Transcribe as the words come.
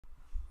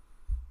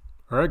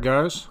All right,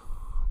 guys,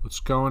 what's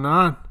going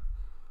on?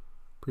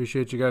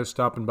 Appreciate you guys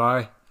stopping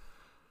by.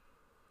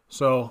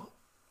 So,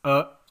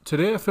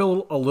 today I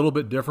feel a little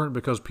bit different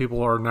because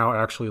people are now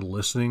actually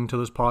listening to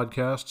this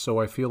podcast.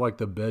 So I feel like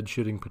the bed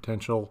shitting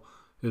potential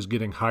is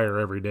getting higher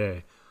every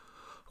day.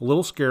 A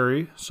little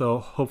scary. So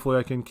hopefully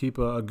I can keep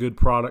a good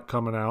product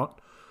coming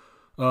out.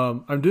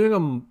 I'm doing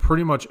them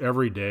pretty much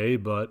every day,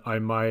 but I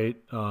might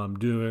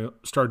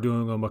start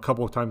doing them a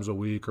couple of times a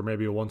week or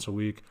maybe once a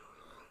week.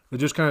 It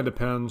just kind of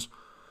depends.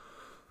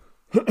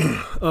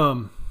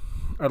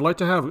 I'd like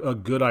to have a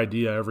good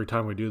idea every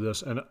time we do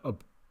this, and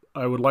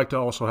I would like to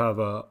also have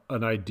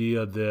an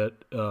idea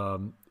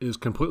that is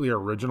completely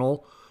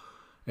original.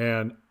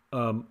 And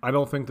I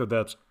don't think that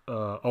that's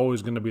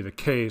always going to be the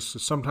case.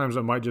 Sometimes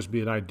it might just be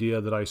an idea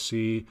that I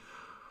see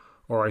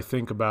or I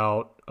think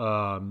about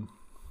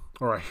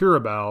or I hear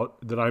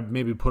about that I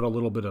maybe put a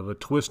little bit of a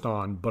twist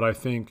on, but I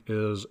think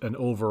is an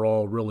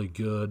overall really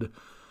good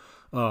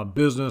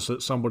business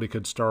that somebody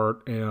could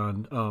start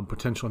and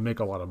potentially make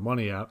a lot of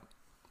money at.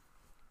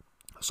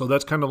 So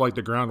that's kind of like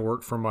the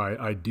groundwork for my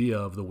idea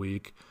of the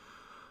week.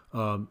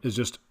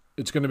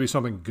 It's going to be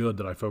something good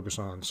that I focus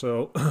on.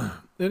 So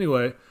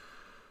anyway,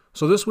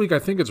 so this week I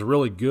think it's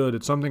really good.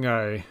 It's something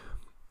I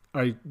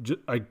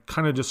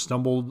kind of just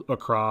stumbled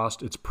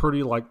across. It's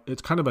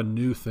kind of a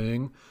new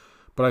thing,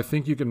 but I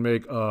think you can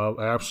make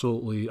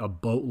absolutely a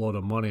boatload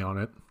of money on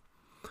it.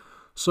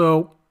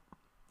 So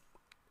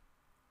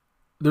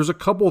there's a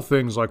couple of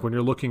things, like when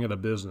you're looking at a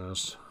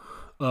business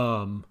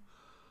to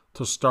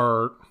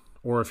start,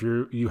 or if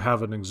you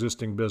have an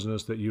existing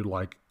business that you'd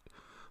like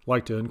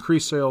to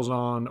increase sales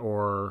on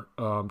or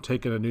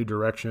take in a new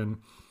direction,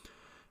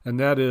 and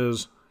that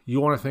is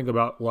you want to think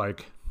about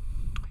like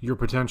your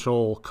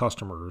potential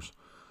customers.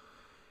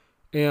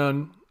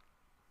 And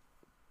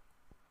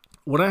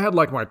when I had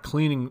like my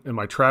cleaning and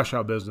my trash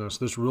out business,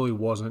 this really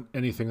wasn't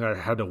anything that I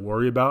had to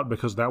worry about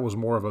because that was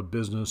more of a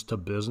business to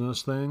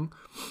business thing.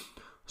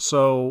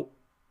 So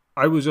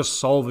I was just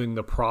solving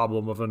the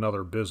problem of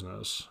another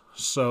business.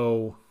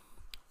 So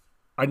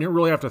I didn't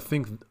really have to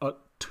think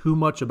too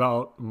much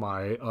about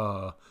my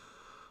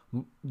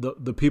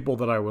the people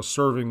that I was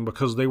serving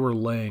because they were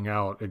laying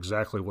out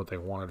exactly what they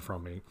wanted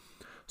from me.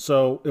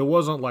 So it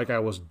wasn't like I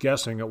was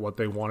guessing at what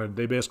they wanted.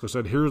 They basically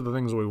said, here's the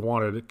things we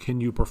wanted. Can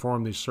you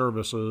perform these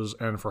services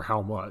and for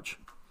how much?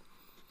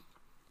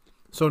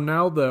 So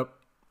now that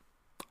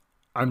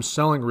I'm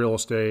selling real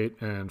estate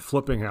and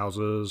flipping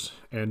houses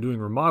and doing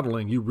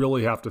remodeling, you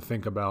really have to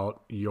think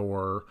about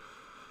your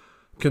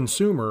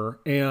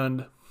consumer.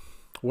 And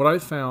what I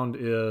found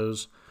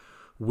is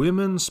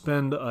women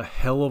spend a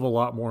hell of a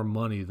lot more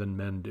money than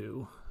men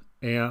do.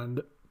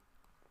 And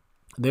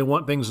they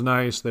want things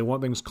nice, they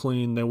want things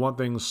clean, they want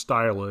things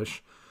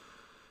stylish.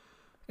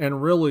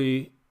 And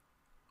really,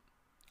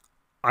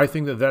 I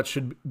think that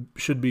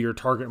should be your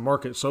target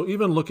market. So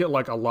even look at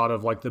like a lot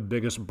of like the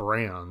biggest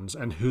brands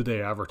and who they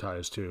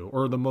advertise to,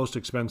 or the most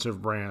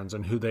expensive brands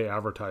and who they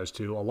advertise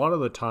to. A lot of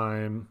the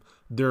time,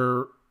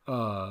 they're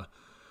really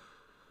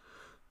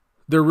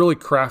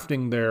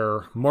crafting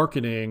their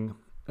marketing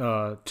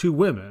to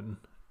women,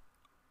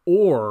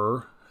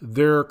 or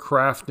they're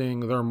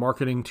crafting their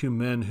marketing to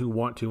men who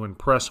want to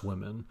impress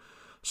women.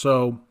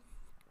 So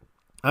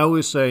I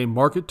always say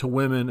market to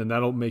women and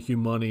that'll make you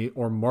money,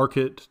 or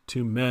market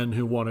to men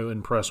who want to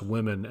impress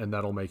women and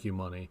that'll make you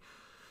money.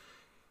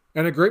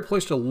 And a great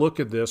place to look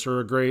at this, or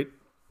a great,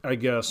 I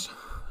guess,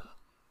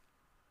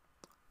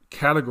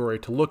 category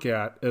to look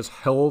at, is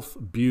health,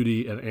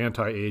 beauty, and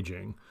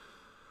anti-aging.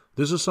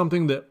 This is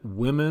something that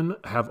women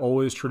have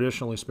always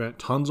traditionally spent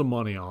tons of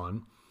money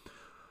on,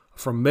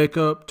 from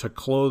makeup to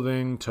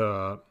clothing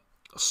to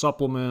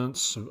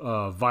supplements,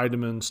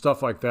 vitamins,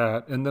 stuff like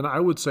that. And then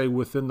I would say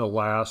within the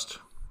last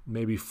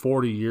maybe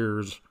 40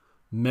 years,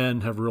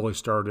 men have really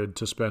started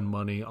to spend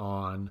money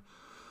on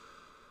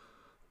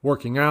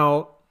working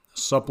out,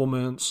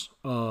 supplements,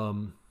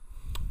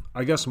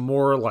 I guess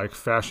more like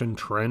fashion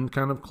trend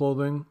kind of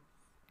clothing.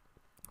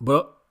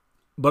 But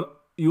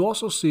you've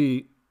also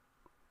seen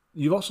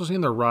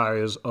the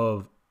rise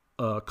of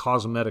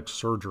cosmetic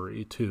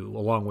surgery too,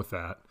 along with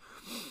that.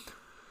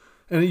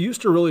 And it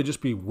used to really just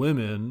be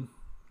women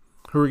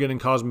who were getting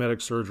cosmetic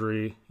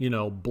surgery.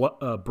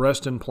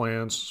 Breast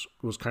implants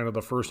was kind of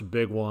the first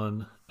big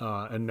one.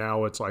 And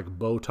now it's like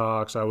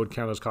Botox, I would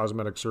count as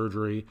cosmetic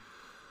surgery.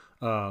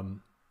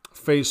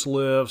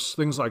 Facelifts,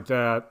 things like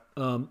that.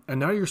 And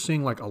now you're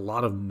seeing like a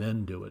lot of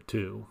men do it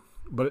too.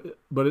 But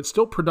it's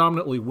still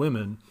predominantly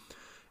women.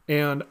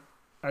 And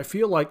I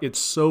feel like it's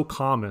so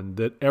common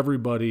that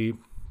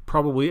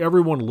probably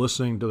everyone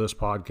listening to this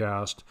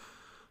podcast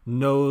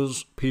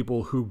knows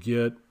people who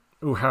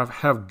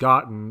have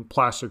gotten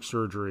plastic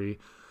surgery,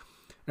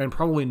 and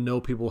probably know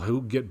people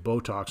who get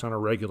Botox on a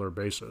regular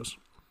basis.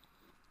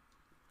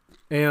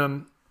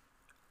 And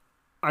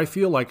I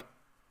feel like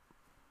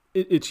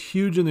it's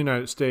huge in the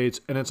United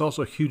States, and it's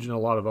also huge in a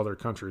lot of other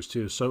countries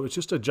too. So it's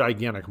just a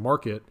gigantic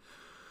market.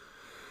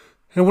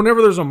 And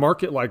whenever there's a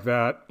market like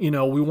that, we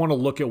want to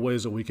look at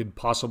ways that we could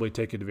possibly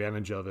take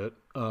advantage of it.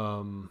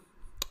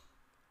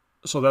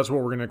 So that's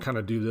what we're going to kind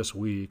of do this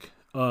week.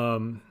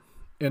 And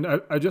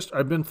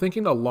I've been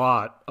thinking a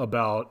lot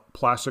about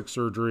plastic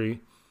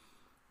surgery,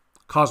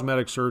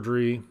 cosmetic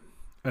surgery,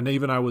 and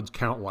even I would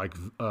count like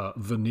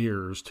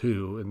veneers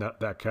too in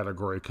that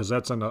category, because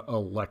that's an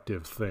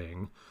elective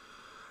thing.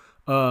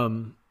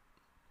 So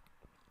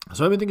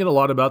I've been thinking a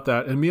lot about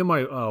that. And me and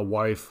my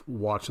wife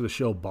watch the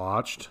show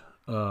Botched.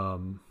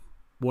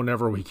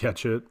 Whenever we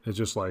catch it, it's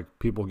just like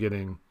people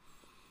getting,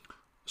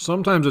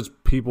 sometimes it's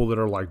people that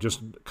are like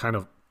just kind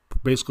of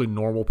basically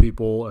normal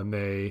people, and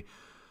they,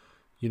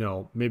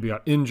 maybe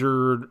got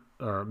injured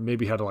or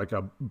maybe had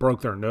to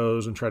broke their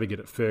nose and try to get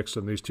it fixed.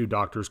 And these two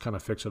doctors kind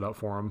of fix it up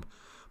for them.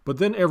 But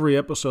then every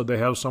episode they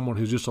have someone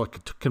who's just like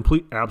a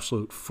complete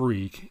absolute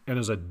freak and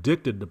is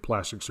addicted to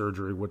plastic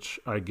surgery, which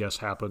I guess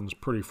happens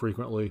pretty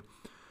frequently.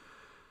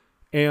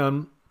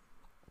 And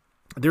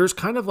there's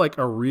kind of like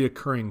a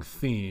reoccurring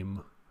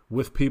theme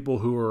with people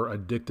who are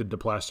addicted to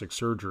plastic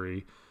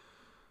surgery.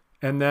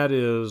 And that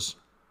is,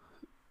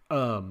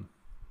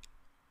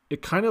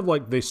 it kind of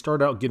like they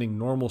start out getting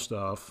normal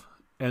stuff,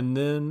 and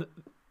then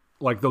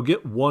like they'll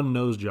get one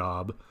nose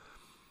job,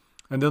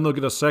 and then they'll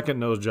get a second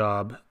nose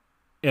job,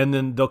 and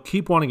then they'll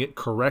keep wanting it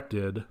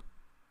corrected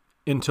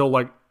until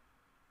like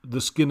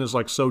the skin is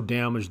like so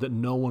damaged that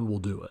no one will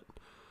do it.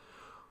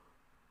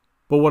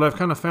 But what I've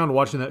kind of found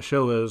watching that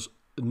show is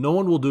no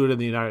one will do it in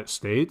the United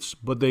States,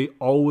 but they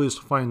always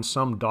find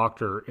some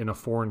doctor in a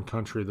foreign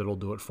country that'll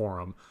do it for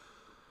them.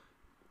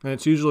 And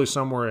it's usually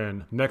somewhere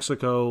in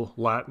Mexico,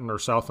 Latin, or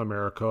South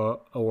America,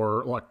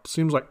 or like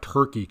seems like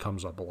Turkey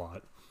comes up a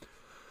lot.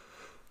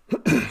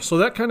 So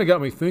that kind of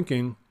got me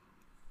thinking.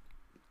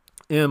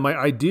 And my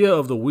idea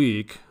of the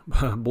week,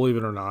 believe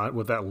it or not,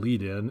 with that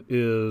lead in,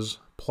 is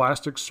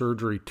plastic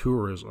surgery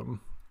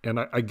tourism. And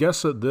I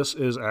guess that this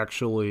is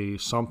actually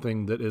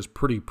something that is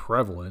pretty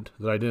prevalent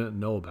that I didn't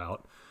know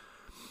about.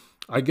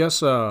 I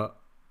guess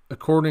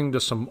according to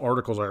some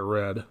articles I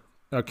read,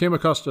 I came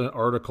across an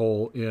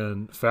article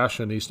in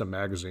Fashionista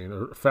magazine,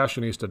 or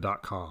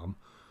fashionista.com.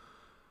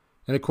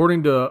 And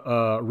according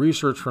to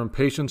research from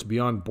Patients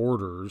Beyond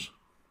Borders,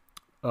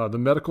 the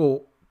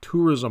medical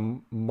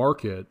tourism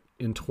market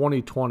in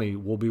 2020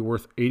 will be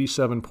worth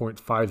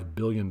 $87.5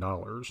 billion.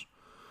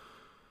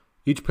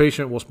 Each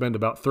patient will spend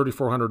about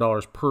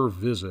 $3,400 per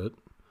visit.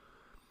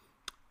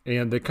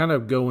 And they kind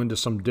of go into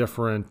some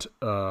different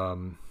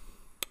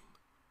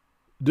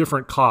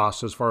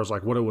costs as far as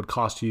like what it would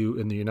cost you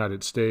in the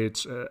United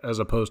States as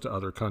opposed to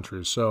other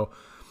countries. So,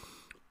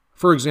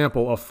 for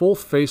example, a full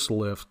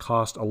facelift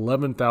costs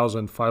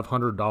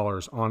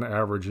 $11,500 on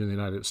average in the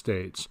United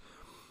States.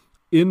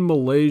 In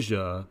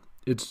Malaysia,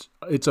 it's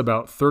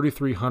about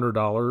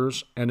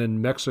 $3,300, and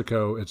in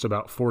Mexico, it's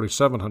about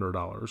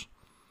 $4,700.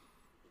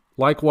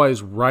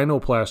 Likewise,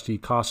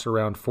 rhinoplasty costs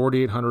around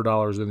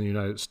 $4,800 in the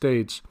United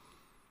States,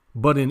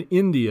 but in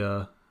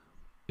India,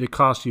 it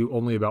costs you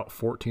only about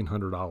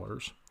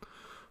 $1,400.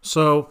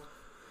 So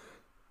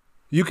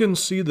you can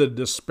see the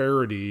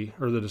disparity,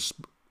 or the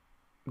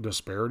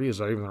disparity, is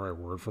that even the right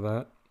word for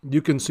that?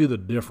 You can see the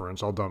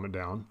difference. I'll dumb it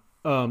down.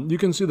 You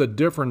can see the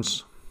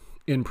difference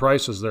in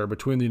prices there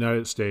between the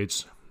United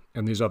States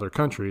and these other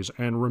countries.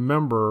 And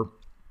remember,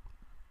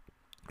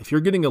 if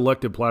you're getting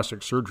elective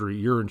plastic surgery,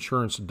 your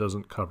insurance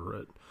doesn't cover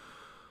it.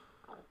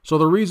 So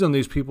the reason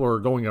these people are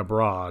going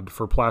abroad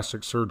for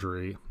plastic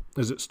surgery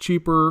is it's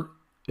cheaper,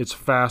 it's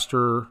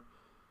faster,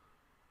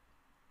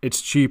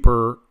 it's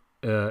cheaper,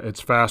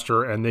 it's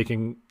faster,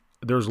 and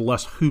there's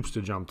less hoops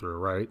to jump through,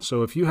 right?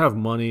 So if you have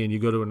money and you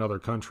go to another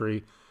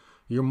country,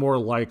 you're more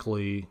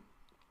likely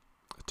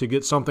to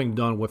get something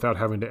done without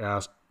having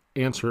to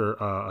answer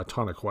a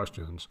ton of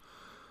questions.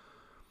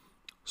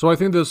 So I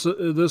think this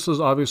is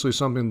obviously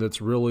something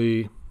that's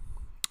really.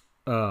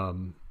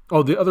 The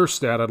other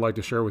stat I'd like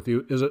to share with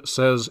you is it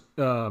says,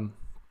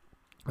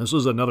 this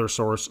is another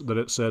source that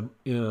it said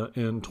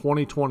in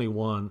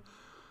 2021,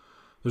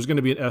 there's going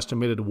to be an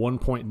estimated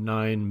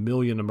 1.9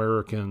 million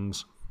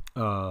Americans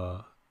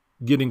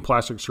getting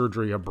plastic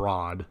surgery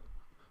abroad.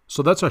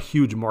 So that's a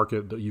huge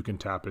market that you can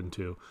tap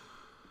into.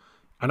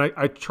 And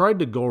I tried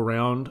to go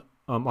around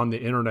on the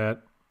internet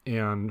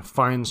and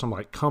find some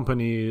like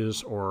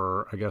companies,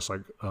 or I guess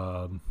like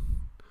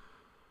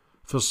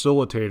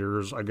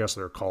facilitators, I guess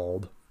they're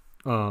called,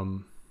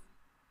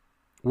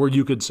 where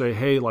you could say,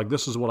 hey, like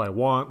this is what I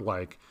want,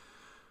 like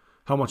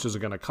how much is it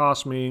going to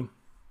cost me,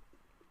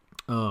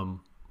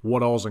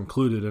 what all's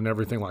included and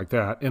everything like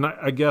that. And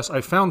I guess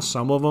I found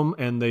some of them,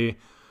 and the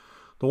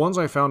ones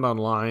I found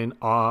online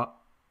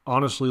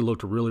honestly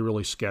looked really,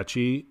 really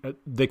sketchy.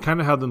 They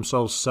kind of have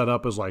themselves set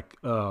up as like,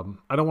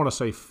 I don't want to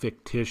say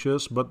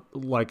fictitious, but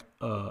like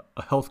a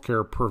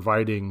healthcare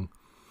providing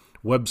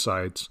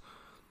websites,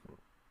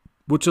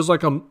 which is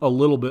like a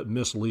little bit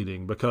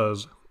misleading,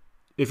 because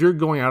if you're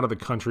going out of the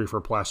country for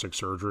plastic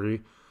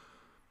surgery,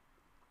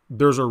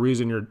 there's a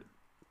reason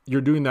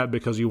you're doing that,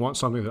 because you want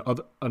something that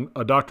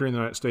a doctor in the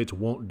United States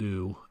won't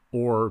do,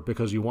 or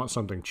because you want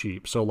something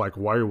cheap. So like,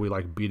 why are we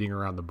like beating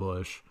around the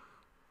bush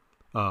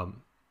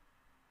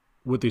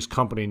with these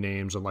company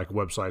names and like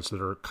websites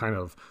that are kind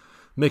of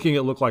making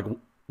it look like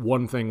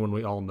one thing when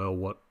we all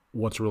know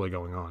what's really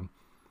going on.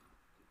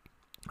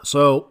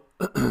 So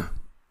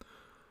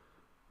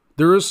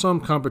there is some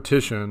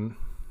competition,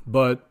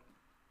 but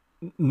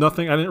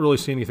nothing. I didn't really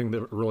see anything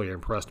that really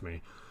impressed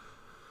me.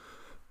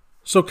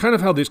 So kind of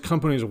how these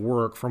companies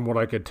work, from what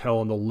I could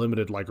tell in the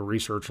limited like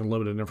research and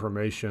limited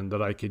information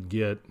that I could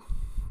get,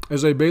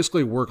 is they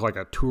basically work like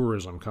a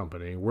tourism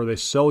company where they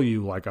sell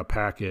you like a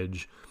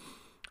package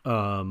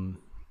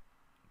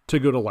to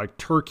go to like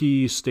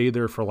Turkey, stay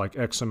there for like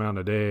X amount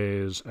of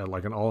days at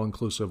like an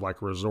all-inclusive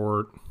like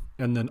resort,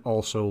 and then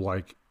also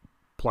like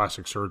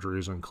plastic surgery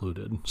is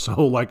included.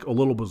 So like a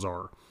little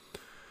bizarre,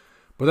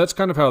 but that's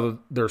kind of how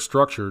they're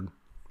structured.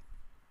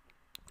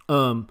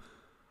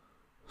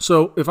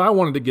 So if I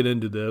wanted to get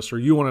into this, or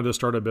you wanted to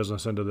start a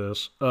business into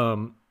this,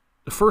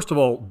 first of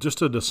all,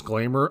 just a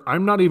disclaimer,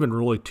 I'm not even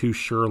really too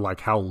sure like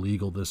how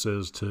legal this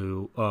is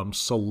to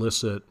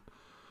solicit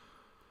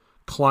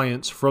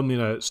clients from the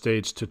United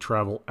States to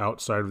travel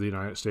outside of the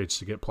United States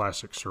to get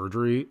plastic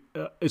surgery.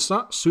 It's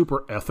not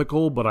super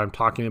ethical, but I'm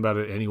talking about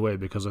it anyway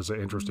because it's an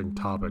interesting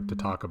topic to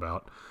talk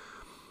about.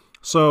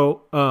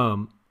 So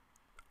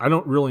I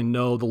don't really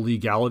know the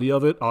legality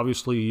of it.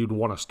 Obviously, you'd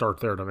want to start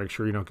there to make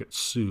sure you don't get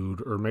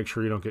sued, or make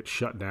sure you don't get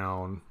shut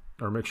down,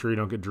 or make sure you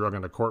don't get drug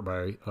into court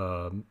by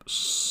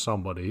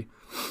somebody.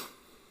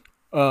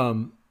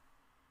 So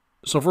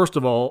first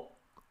of all,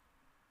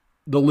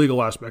 the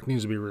legal aspect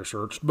needs to be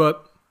researched.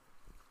 But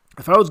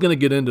if I was going to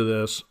get into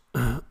this,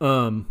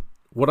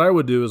 what I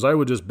would do is I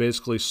would just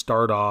basically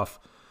start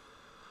off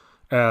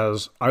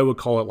as, I would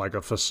call it like a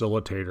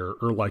facilitator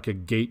or like a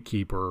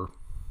gatekeeper,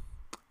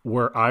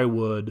 where I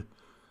would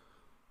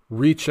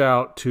reach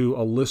out to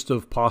a list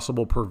of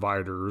possible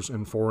providers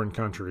in foreign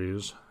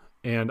countries,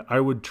 and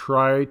I would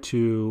try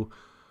to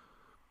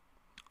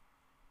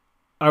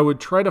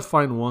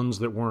find ones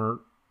that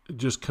weren't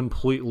just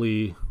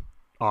completely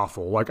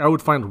awful. Like I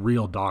would find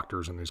real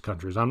doctors in these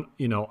countries.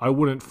 I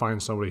wouldn't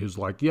find somebody who's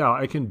like, yeah,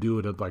 I can do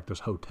it at like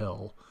this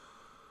hotel.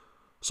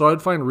 So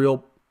I'd find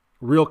real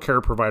care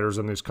providers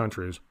in these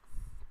countries.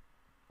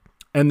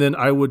 And then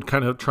I would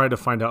kind of try to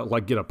find out,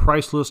 like get a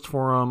price list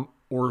for them,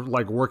 or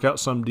like work out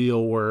some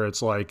deal where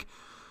it's like,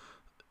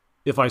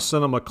 if I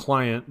sent them a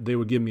client, they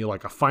would give me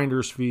like a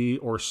finder's fee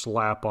or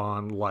slap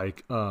on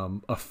like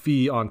a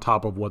fee on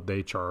top of what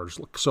they charge.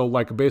 So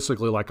like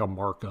basically like a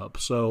markup.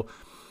 So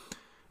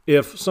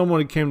if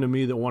someone came to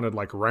me that wanted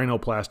like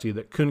rhinoplasty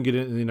that couldn't get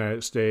it in the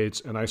United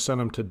States, and I sent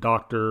them to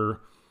Dr.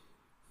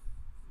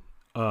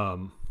 I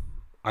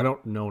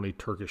don't know any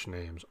Turkish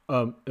names.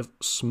 If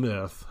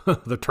Smith,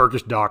 the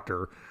Turkish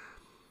doctor,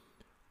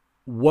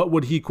 what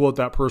would he quote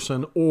that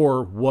person,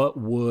 or what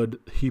would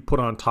he put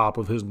on top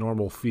of his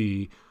normal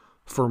fee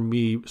for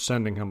me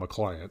sending him a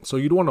client? So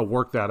you'd want to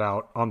work that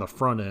out on the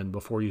front end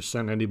before you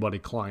send anybody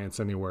clients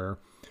anywhere.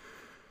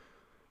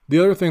 The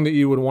other thing that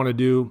you would want to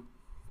do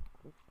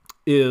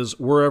is,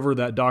 wherever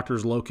that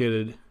doctor's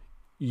located,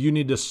 you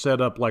need to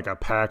set up like a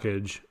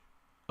package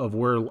of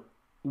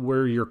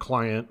where your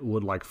client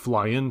would like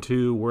fly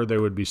into, where they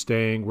would be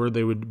staying, where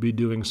they would be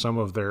doing some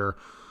of their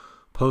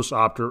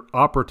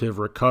post-operative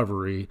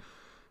recovery.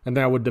 And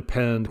that would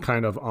depend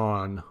kind of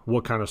on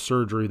what kind of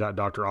surgery that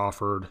doctor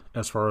offered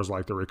as far as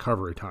like the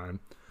recovery time.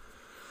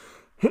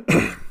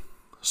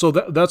 So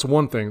that's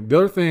one thing. The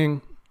other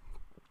thing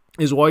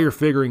is, while you're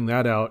figuring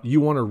that out, you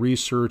want to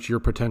research your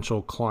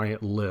potential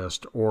client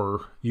list,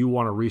 or you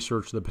want to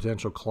research the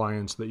potential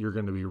clients that you're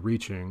going to be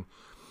reaching.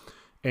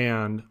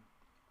 And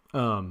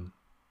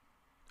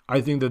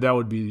I think that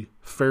would be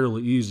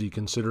fairly easy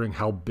considering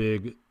how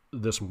big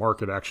this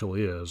market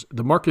actually is.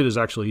 The market is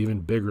actually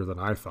even bigger than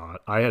I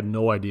thought. I had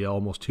no idea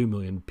almost 2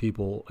 million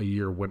people a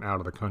year went out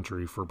of the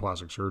country for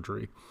plastic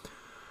surgery.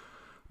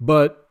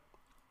 But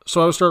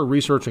so I would start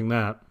researching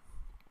that.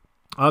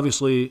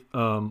 Obviously,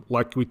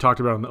 like we talked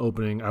about in the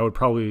opening, I would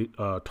probably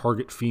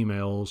target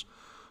females.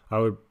 I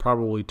would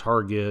probably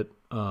target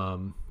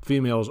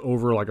females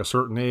over like a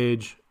certain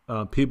age,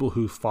 people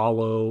who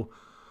follow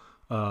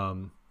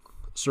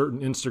certain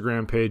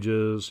Instagram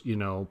pages,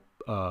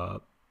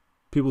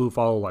 people who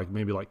follow like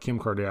maybe like Kim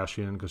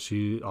Kardashian, because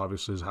she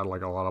obviously has had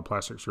like a lot of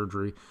plastic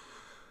surgery,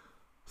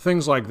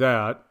 things like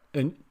that,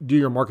 and do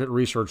your market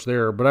research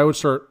there. But I would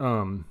start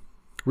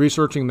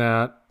researching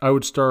that. I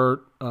would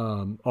start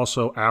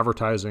also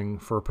advertising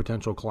for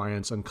potential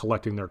clients and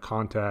collecting their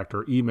contact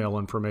or email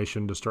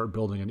information to start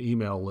building an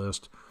email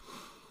list.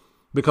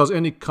 Because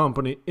any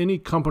company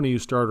you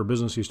start or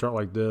business you start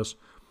like this,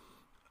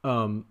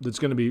 that's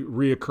going to be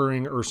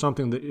reoccurring, or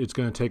something that it's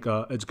going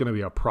to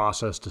be a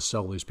process to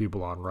sell these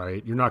people on,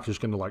 right? You're not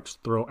just going to like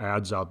throw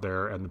ads out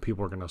there and the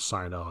people are going to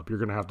sign up. You're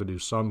going to have to do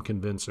some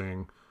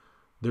convincing.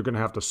 They're going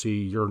to have to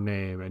see your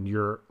name and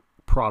your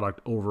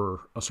product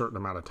over a certain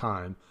amount of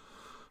time.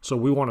 So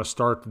we want to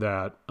start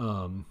that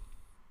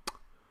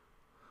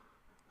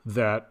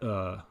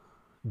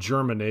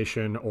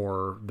germination,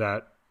 or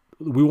that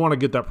we want to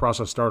get that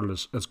process started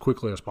as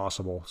quickly as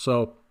possible.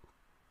 So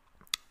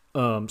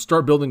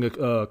start building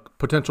a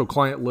potential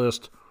client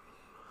list.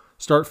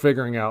 start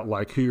figuring out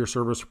like who your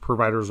service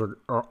providers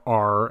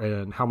are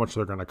and how much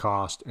they're going to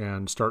cost,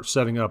 and start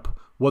setting up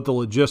what the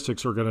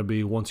logistics are going to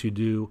be once you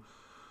do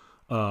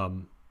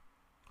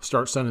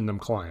start sending them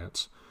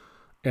clients,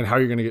 and how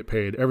you're going to get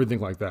paid,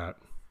 everything like that.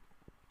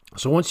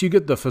 So once you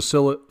get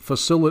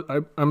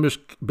the I'm just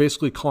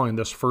basically calling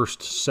this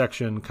first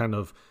section kind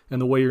of, and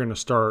the way you're going to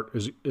start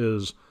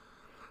is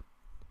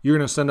you're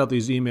going to send out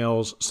these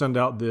emails,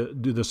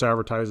 do this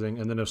advertising,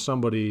 and then if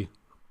somebody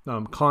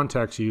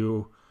contacts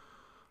you,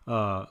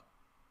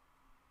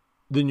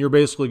 then you're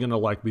basically going to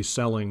like be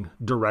selling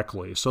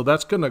directly. So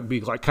that's going to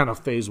be like kind of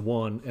phase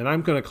one, and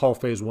I'm going to call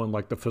phase one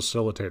like the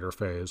facilitator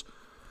phase.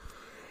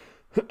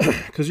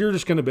 Because you're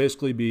just going to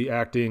basically be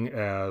acting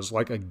as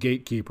like a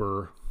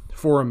gatekeeper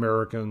for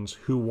Americans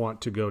who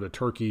want to go to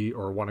Turkey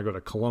or want to go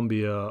to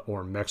Colombia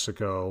or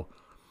Mexico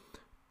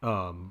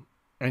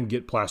and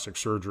get plastic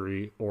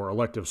surgery or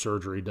elective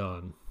surgery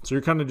done. So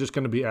you're kind of just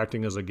going to be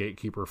acting as a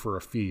gatekeeper for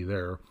a fee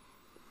there.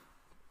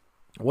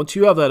 Once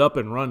you have that up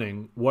and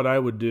running, what I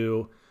would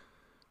do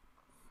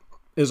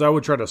is I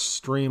would try to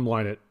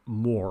streamline it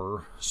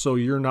more so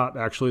you're not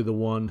actually the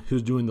one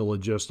who's doing the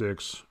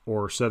logistics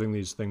or setting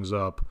these things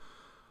up.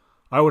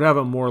 I would have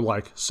it more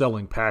like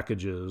selling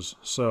packages.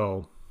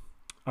 So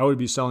I would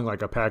be selling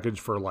like a package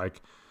for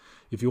like,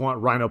 if you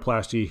want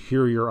rhinoplasty,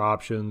 here are your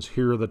options.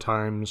 Here are the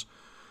times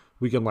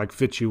we can like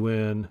fit you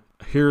in.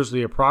 Here's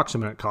the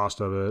approximate cost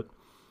of it.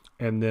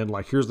 And then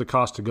like, here's the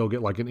cost to go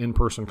get like an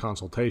in-person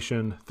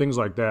consultation, things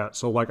like that.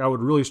 So like I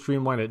would really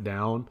streamline it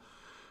down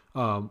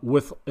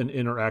with an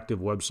interactive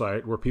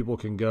website where people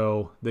can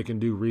go, they can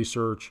do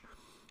research.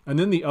 And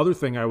then the other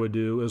thing I would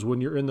do is when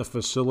you're in the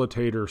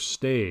facilitator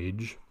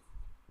stage,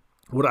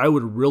 what I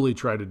would really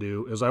try to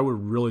do is I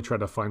would really try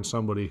to find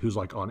somebody who's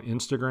like on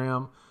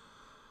Instagram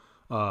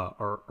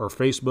or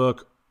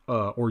Facebook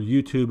or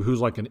YouTube,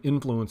 who's like an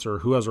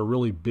influencer who has a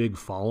really big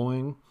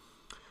following.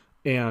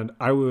 And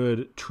I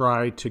would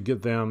try to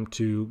get them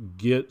to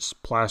get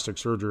plastic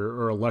surgery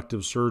or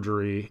elective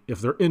surgery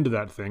if they're into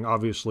that thing.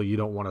 Obviously, you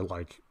don't want to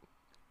like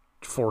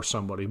force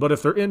somebody, but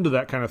if they're into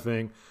that kind of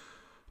thing,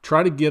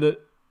 try to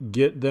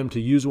get them to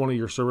use one of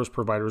your service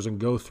providers and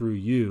go through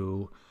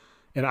you.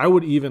 And I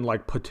would even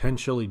like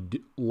potentially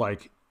give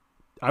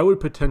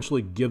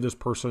this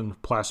person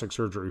plastic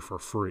surgery for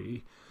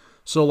free.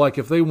 So like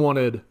if they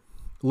wanted,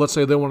 let's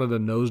say they wanted a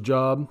nose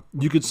job,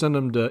 you could send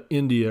them to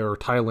India or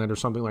Thailand or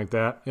something like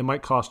that. It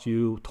might cost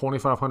you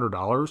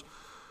 $2,500,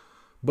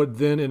 but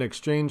then in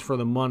exchange for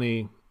the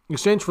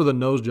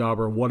nose job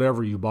or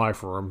whatever you buy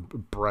for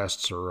them,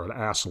 breasts or an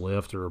ass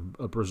lift or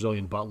a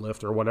Brazilian butt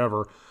lift or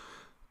whatever,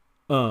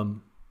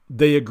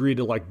 they agree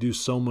to like do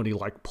so many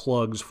like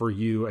plugs for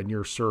you and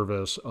your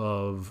service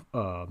of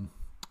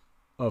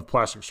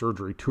plastic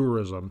surgery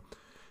tourism.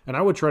 And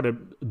I would try to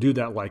do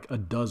that like a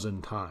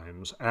dozen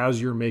times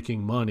as you're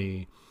making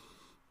money.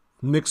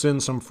 Mix in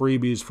some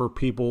freebies for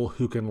people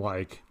who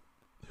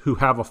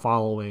have a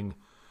following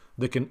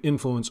that can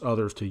influence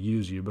others to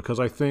use you. Because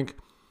I think,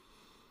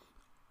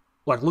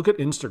 like, look at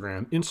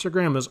Instagram.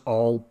 Instagram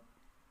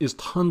is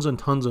tons and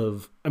tons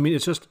of,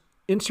 it's just,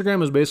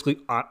 Instagram is basically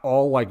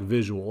all like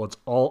visual. It's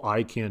all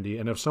eye candy.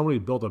 And if somebody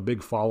built a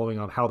big following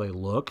on how they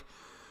look,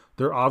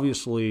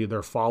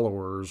 their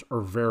followers are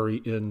very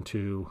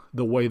into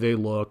the way they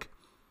look.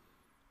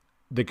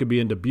 They could be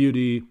into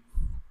beauty,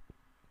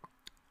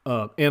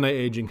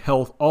 anti-aging,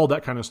 health, all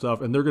that kind of stuff.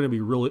 And they're going to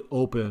be really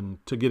open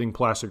to getting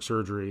plastic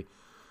surgery,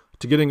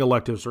 to getting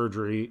elective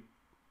surgery.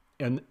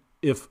 And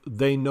if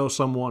they know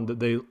someone that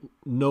they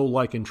know,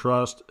 like, and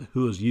trust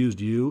who has used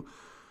you,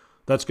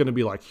 that's going to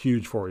be like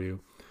huge for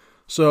you.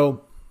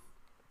 So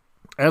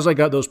as I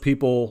got those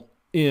people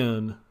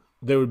in,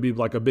 they would be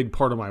like a big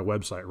part of my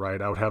website,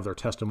 right? I would have their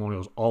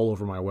testimonials all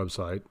over my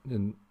website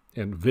and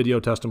video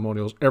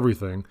testimonials,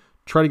 everything.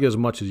 Try to get as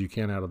much as you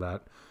can out of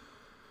that.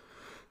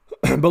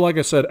 But like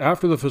I said,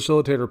 after the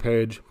facilitator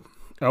page,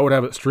 I would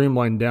have it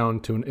streamlined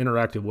down to an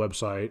interactive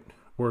website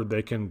where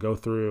they can go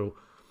through,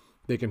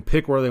 they can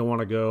pick where they want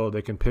to go.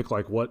 They can pick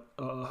like what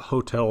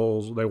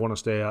hotels they want to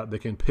stay at. They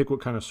can pick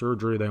what kind of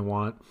surgery they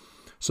want.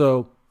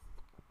 So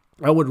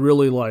I would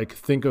really like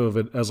think of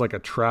it as like a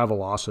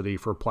Travelocity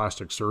for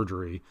plastic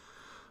surgery,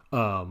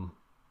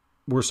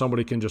 where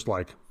somebody can just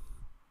like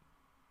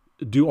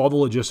do all the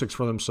logistics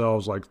for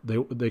themselves. Like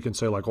they can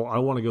say like, well, I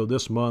want to go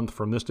this month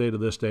from this day to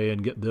this day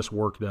and get this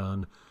work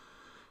done.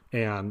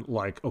 And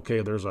like, okay,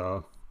 there's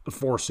a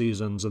Four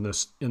Seasons in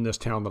this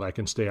town that I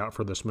can stay out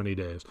for this many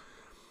days.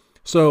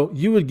 So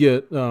you would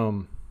get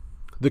the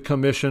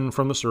commission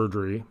from the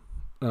surgery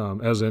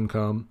as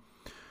income.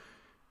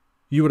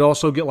 You would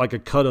also get like a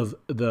cut of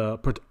the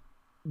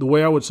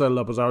way I would set it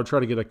up is I would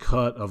try to get a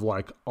cut of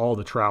like all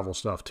the travel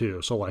stuff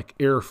too. So like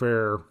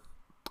airfare,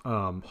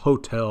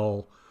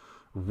 hotel,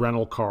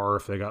 rental car,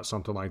 if they got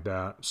something like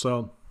that.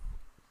 So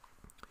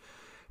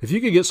if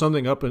you could get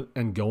something up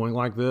and going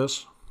like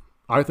this,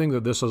 I think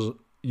that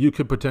you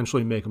could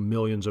potentially make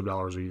millions of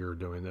dollars a year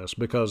doing this,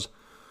 because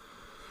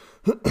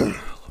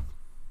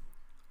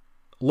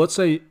let's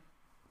say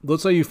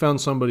you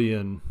found somebody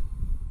in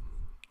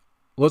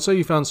let's say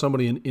you found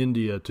somebody in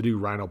India to do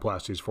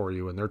rhinoplasties for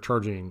you and they're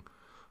charging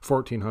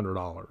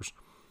 $1,400.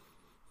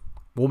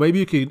 Well, maybe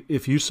you could,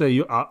 if you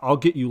say, I'll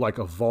get you like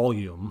a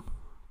volume.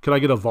 Could I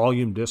get a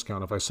volume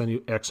discount if I send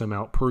you X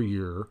amount per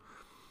year?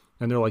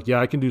 And they're like, yeah,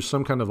 I can do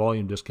some kind of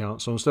volume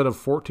discount. So instead of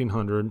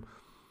 $1,400,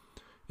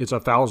 it's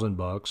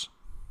 $1,000.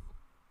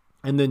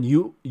 And then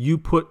you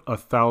put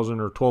 $1,000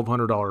 or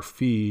 $1,200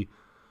 fee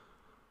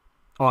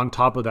on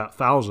top of that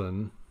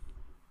 $1,000.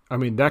 I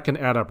mean, that can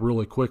add up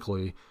really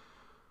quickly.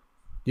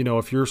 You know,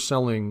 if you're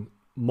selling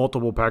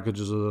multiple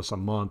packages of this a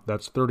month,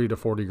 that's 30 to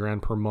 40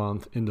 grand per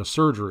month into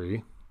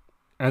surgery.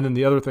 And then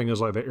the other thing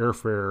is like the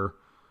airfare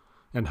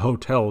and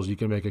hotels, you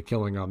can make a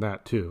killing on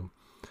that too.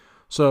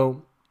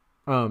 So,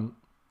 and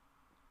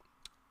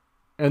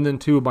then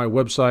too, my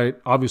website,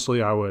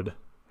 obviously I would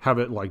have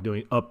it like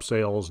doing up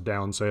sales,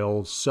 down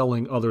sales,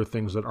 selling other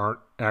things that aren't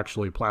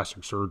actually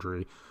plastic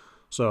surgery.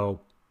 So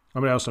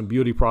I'm going to have some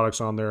beauty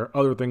products on there,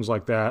 other things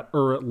like that,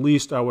 or at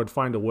least I would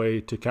find a way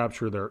to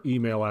capture their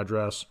email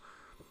address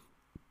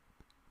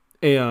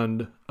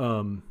and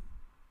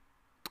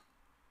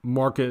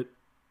market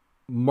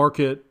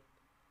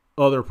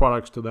other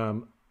products to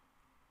them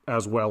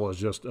as well as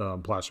just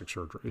plastic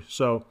surgery.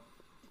 So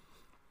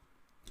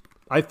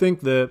I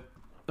think that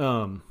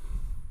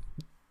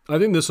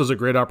this is a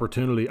great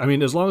opportunity. I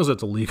mean, as long as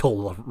it's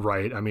illegal,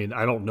 right? I mean,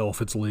 I don't know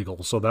if it's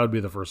legal, so that would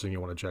be the first thing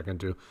you want to check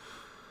into.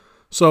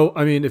 So,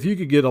 I mean, if you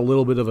could get a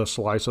little bit of a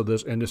slice of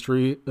this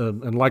industry,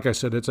 and like I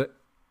said, it's a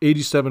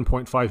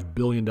 $87.5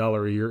 billion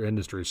a year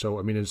industry. So,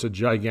 I mean, it's a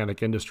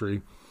gigantic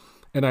industry.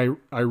 And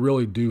I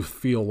really do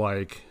feel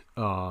like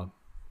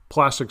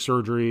plastic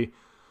surgery,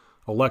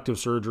 elective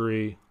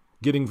surgery,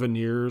 getting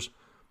veneers,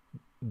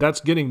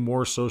 that's getting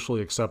more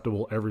socially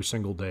acceptable every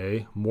single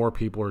day. More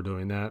people are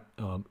doing that.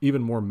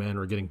 Even more men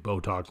are getting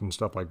Botox and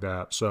stuff like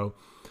that. So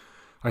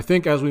I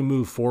think as we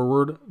move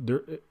forward,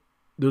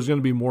 there's going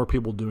to be more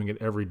people doing it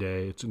every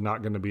day. It's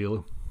not going to be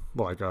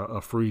like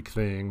a freak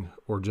thing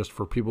or just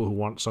for people who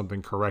want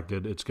something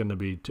corrected. It's going to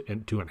be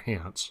to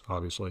enhance,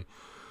 obviously.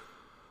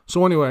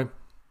 So anyway,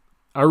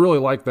 I really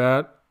like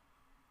that.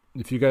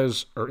 If you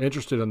guys are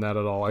interested in that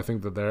at all, I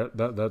think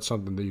that's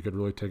something that you could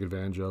really take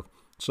advantage of.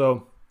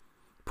 So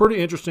pretty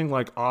interesting,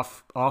 like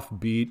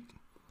offbeat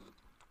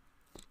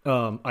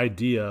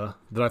idea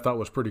that I thought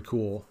was pretty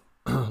cool.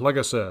 Like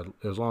I said,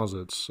 as long as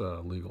it's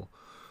legal.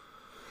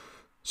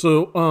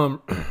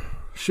 So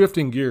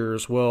shifting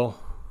gears, well,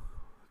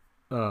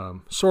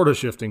 sort of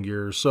shifting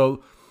gears.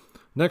 So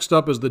next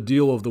up is the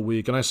deal of the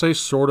week. And I say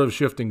sort of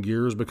shifting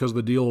gears because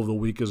the deal of the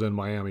week is in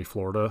Miami,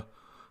 Florida.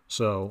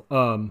 So,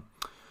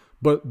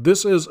 but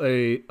this is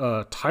a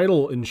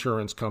title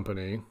insurance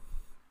company.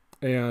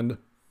 And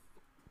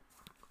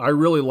I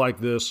really like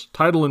this.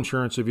 Title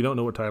insurance, if you don't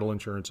know what title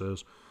insurance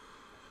is,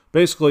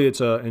 basically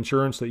it's a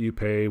insurance that you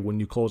pay when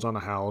you close on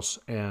a house,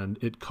 and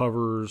it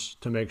covers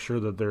to make sure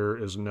that there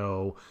is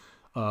no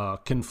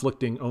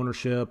conflicting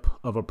ownership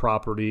of a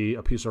property,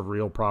 a piece of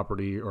real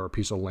property, or a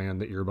piece of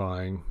land that you're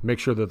buying. Make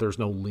sure that there's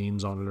no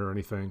liens on it or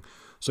anything.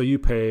 So you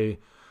pay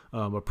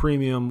a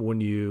premium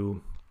when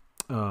you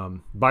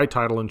buy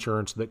title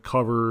insurance that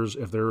covers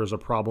if there is a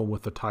problem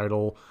with the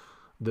title.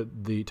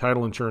 The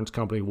title insurance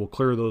company will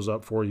clear those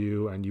up for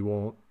you, and you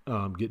won't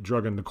get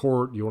dragged into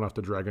court. You won't have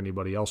to drag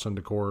anybody else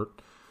into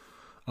court.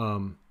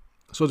 So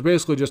it's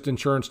basically just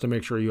insurance to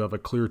make sure you have a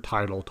clear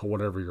title to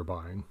whatever you're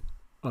buying,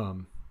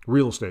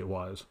 real estate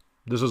wise.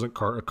 This isn't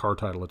a car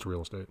title, it's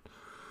real estate.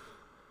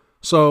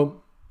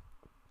 So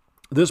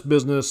this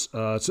business,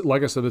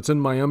 like I said, it's in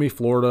Miami,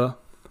 Florida.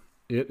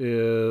 It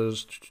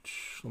is,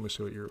 let me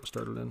see what year it was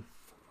started in.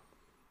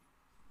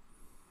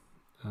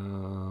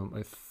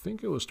 I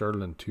think it was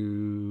started in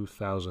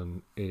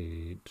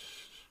 2008.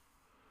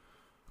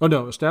 Oh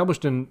no,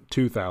 established in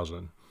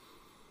 2000.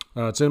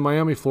 It's in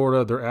Miami,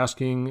 Florida. They're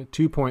asking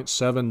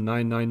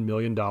 $2.799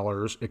 million.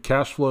 It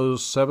cash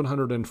flows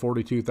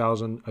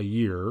 $742,000 a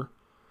year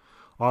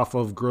off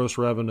of gross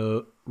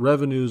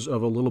revenues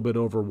of a little bit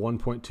over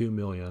 $1.2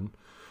 million.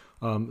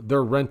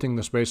 They're renting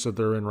the space that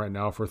they're in right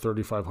now for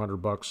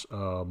 $3,500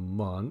 a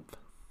month.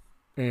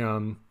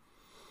 And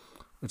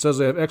it says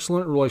they have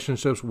excellent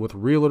relationships with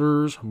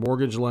realtors,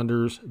 mortgage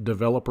lenders,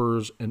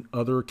 developers, and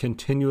other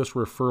continuous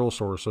referral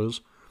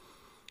sources.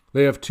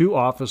 They have 2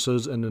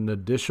 offices and an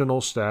additional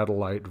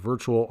satellite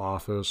virtual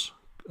office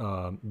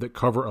that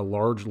cover a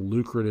large,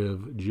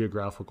 lucrative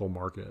geographical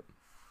market.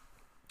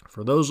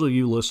 For those of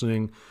you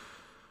listening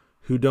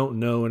who don't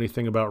know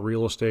anything about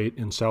real estate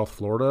in South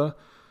Florida,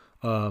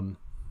 the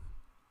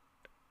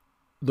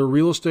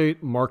real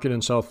estate market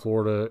in South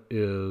Florida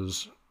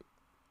is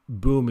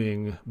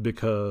booming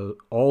because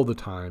all the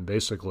time,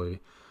 basically,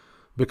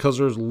 because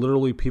there's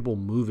literally people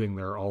moving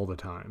there all the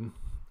time.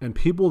 And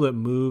people that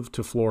move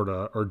to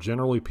Florida are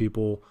generally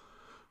people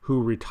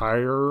who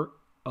retire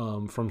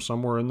from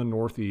somewhere in the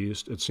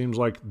Northeast. It seems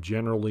like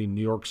generally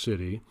New York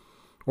City,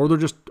 or they're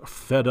just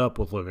fed up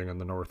with living in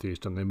the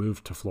Northeast and they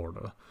move to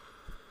Florida.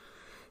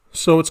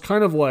 So it's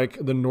kind of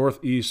like the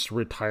Northeast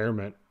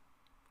retirement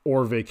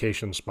or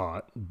vacation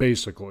spot,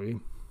 basically.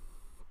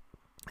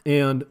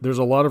 And there's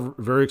a lot of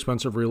very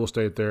expensive real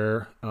estate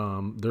there.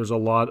 There's a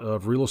lot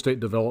of real estate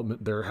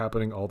development there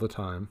happening all the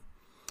time.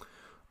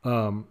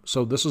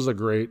 So this is a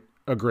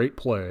great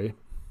play.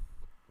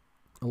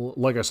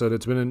 Like I said,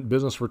 it's been in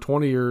business for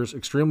 20 years,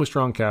 extremely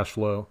strong cash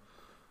flow.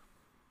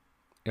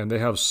 And they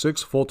have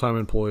 6 full-time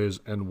employees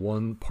and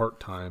 1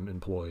 part-time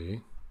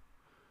employee.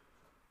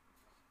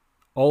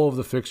 All of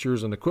the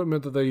fixtures and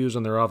equipment that they use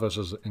in their office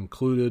is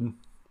included.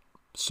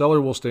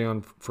 Seller will stay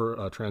on for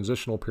a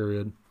transitional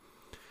period.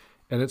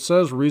 And it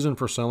says reason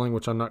for selling,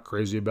 which I'm not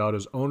crazy about,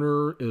 is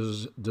owner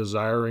is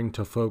desiring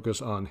to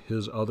focus on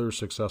his other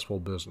successful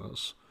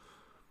business.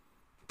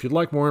 If you'd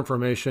like more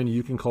information,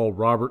 you can call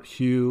Robert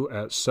Hugh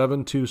at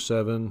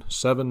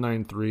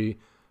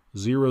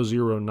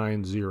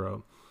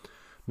 727-793-0090.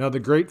 Now, the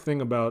great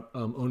thing about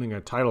owning a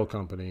title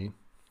company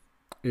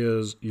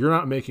is you're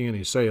not making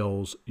any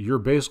sales. You're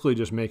basically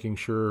just making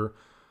sure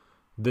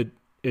that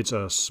it's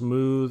a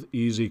smooth,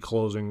 easy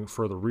closing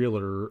for the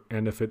realtor.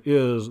 And if it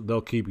is,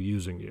 they'll keep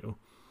using you.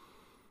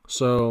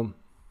 So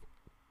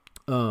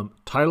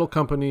title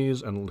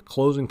companies and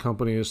closing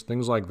companies,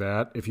 things like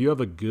that, if you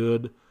have a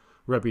good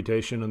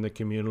reputation in the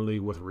community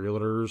with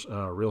realtors,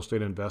 real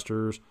estate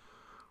investors,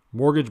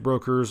 mortgage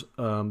brokers,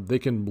 they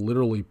can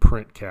literally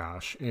print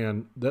cash.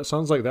 And that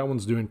sounds like that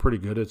one's doing pretty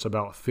good. It's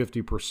about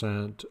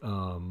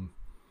 50%.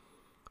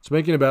 It's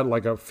making about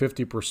like a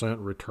 50%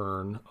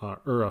 return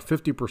or a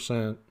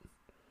 50%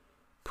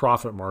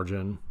 profit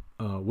margin,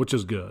 which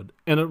is good.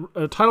 And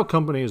a title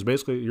company is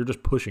basically, you're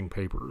just pushing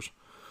papers.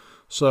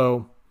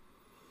 So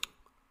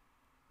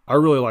I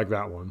really like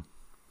that one.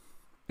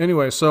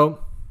 Anyway, so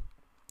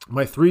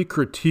my 3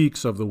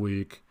 critiques of the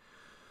week.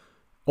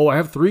 Oh, I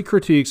have 3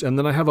 critiques and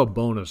then I have a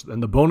bonus,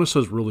 and the bonus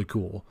is really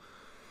cool.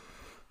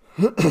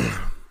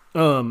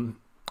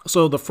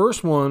 So the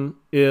first one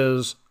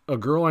is a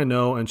girl I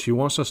know, and she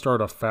wants to start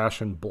a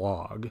fashion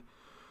blog.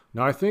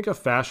 Now, I think a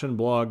fashion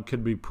blog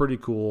could be pretty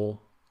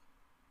cool.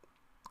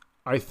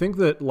 I think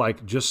that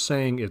like just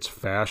saying it's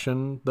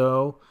fashion,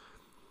 though,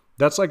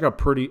 that's like a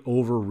pretty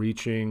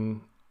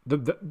overreaching,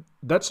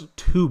 that's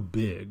too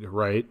big,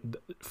 right?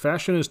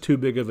 Fashion is too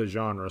big of a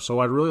genre. So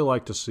I'd really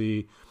like to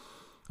see,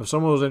 if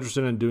someone was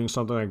interested in doing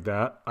something like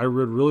that, I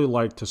would really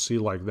like to see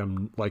like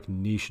them like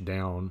niche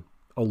down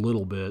a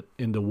little bit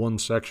into one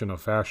section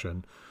of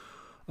fashion.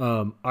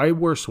 I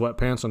wear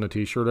sweatpants and a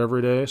t-shirt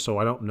every day, so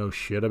I don't know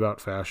shit about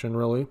fashion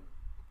really.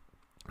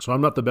 So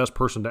I'm not the best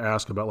person to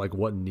ask about like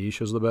what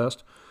niche is the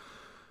best.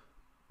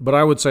 But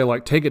I would say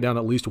like take it down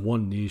at least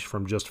one niche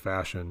from just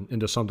fashion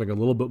into something a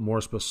little bit more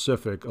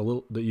specific, a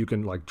little that you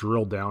can like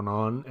drill down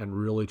on and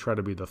really try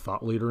to be the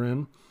thought leader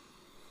in.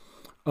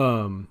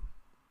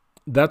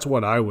 That's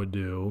what I would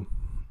do.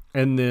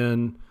 And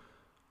then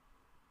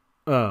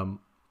I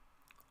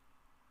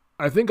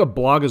think a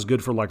blog is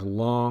good for like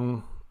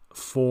long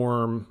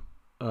form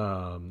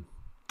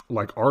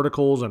like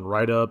articles and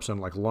write-ups and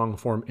like long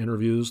form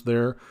interviews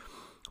there.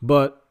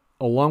 But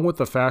along with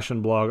the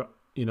fashion blog,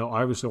 you know,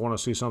 I obviously want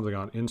to see something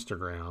on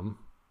Instagram.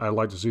 I'd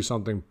like to see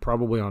something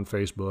probably on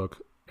Facebook,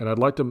 and I'd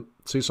like to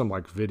see some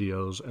like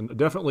videos and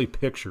definitely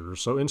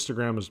pictures. So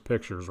Instagram is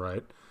pictures,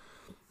 right?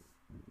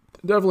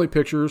 Definitely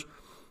pictures,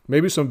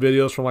 maybe some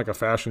videos from like a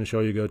fashion show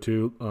you go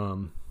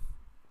to,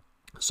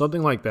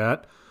 something like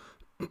that.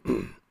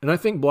 And I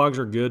think blogs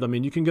are good. I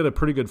mean, you can get a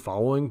pretty good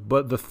following,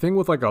 but the thing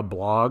with like a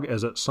blog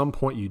is at some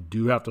point you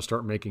do have to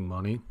start making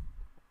money.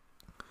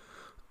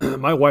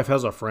 My wife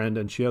has a friend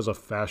and she has a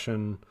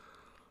fashion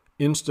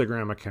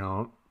Instagram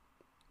account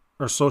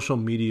or social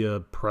media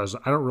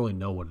presence. I don't really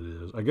know what it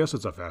is. I guess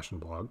it's a fashion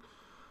blog,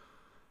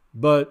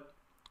 but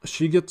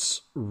she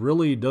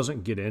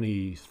doesn't get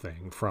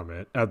anything from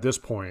it at this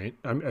point.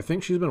 I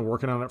think she's been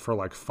working on it for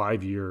like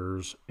 5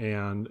 years,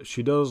 and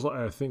she does,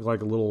 I think,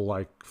 like a little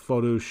like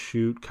photo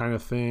shoot kind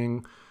of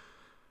thing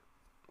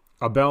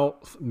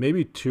about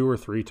maybe 2 or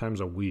 3 times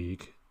a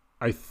week.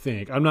 I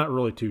think, I'm not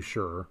really too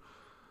sure.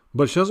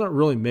 But she doesn't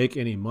really make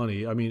any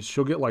money. I mean,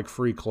 she'll get like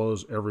free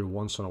clothes every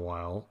once in a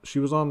while. She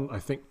was on, I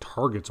think,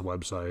 Target's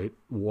website,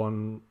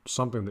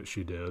 something that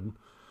she did.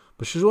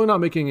 But she's really not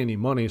making any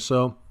money.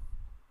 So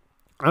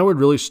I would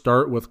really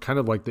start with kind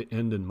of like the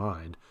end in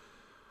mind.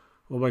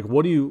 Well, like,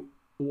 what are you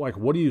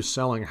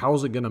selling? How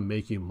is it going to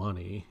make you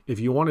money?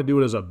 If you want to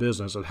do it as a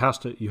business,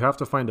 you have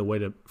to find a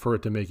way for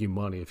it to make you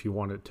money if you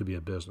want it to be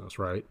a business,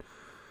 right?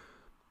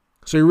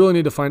 So you really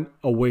need to find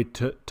a way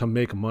to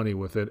make money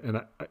with it.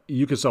 And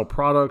you can sell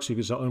products, you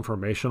can sell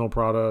informational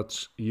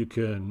products, you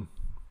can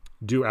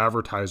do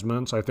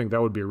advertisements. I think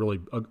that would be a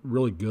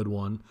really good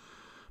one,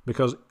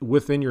 because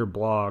within your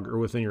blog or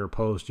within your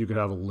post, you could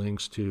have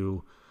links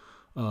to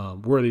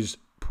where these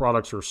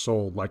products are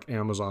sold, like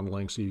Amazon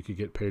links that you could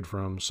get paid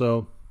from.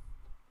 So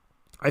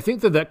I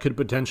think that could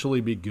potentially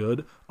be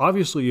good.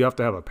 Obviously, you have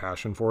to have a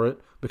passion for it,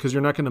 because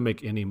you're not going to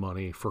make any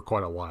money for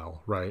quite a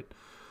while, right?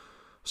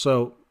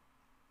 So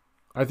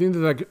I think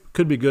that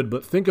could be good,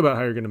 but think about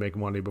how you're going to make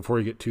money before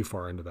you get too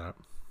far into that.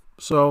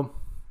 So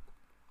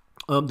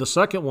the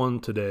second one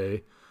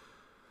today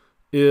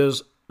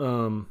is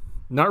not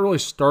really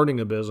starting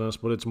a business,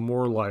 but it's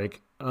more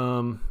like,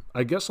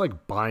 I guess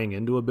like buying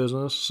into a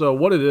business. So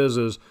what it is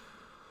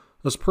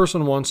this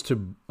person wants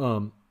to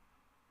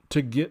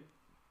get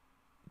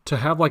to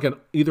have like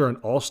either an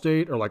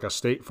Allstate or like a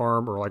State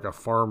Farm or like a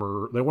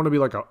Farmer. They want to be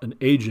like an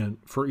agent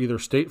for either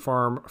State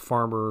Farm,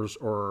 Farmers,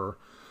 or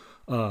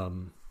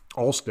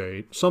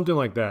Allstate, something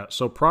like that.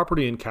 So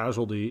property and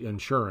casualty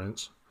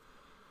insurance.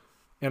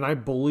 And I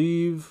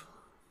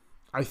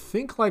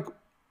think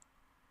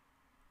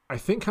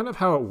kind of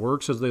how it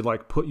works is they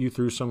like put you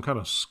through some kind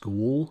of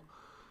school.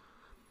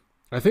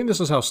 I think this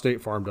is how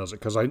State Farm does it,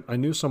 because I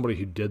knew somebody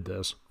who did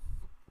this.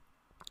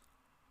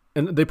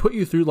 And they put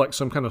you through like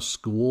some kind of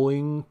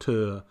schooling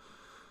to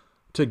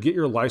get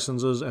your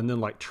licenses and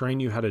then like train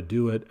you how to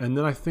do it. And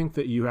then I think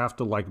that you have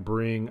to like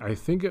bring, I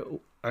think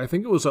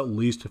it was at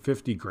least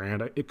 50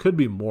 grand. It could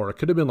be more. It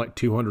could have been like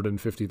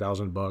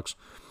 $250,000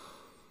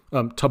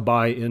 to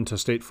buy into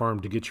State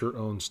Farm to get your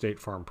own State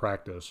Farm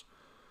practice.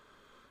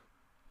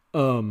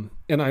 And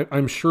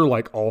I'm sure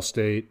like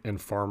Allstate and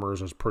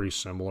Farmers is pretty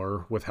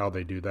similar with how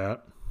they do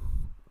that.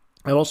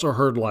 I also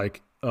heard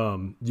like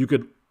you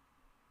could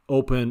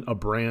open a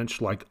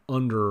branch like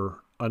under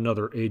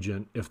another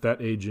agent if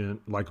that agent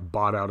like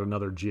bought out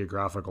another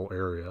geographical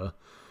area.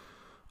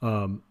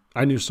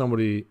 I knew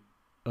somebody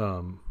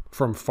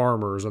from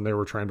Farmers, and they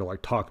were trying to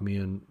like talk me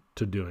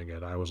into doing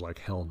it. I was like,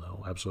 hell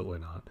no, absolutely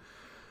not.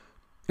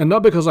 And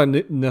not because I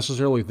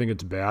necessarily think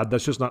it's bad.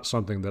 That's just not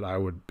something that I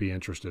would be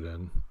interested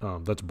in.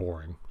 That's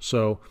boring.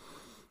 So,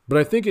 but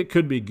I think it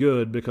could be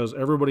good because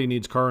everybody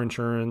needs car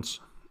insurance.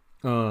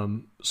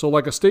 So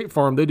like a State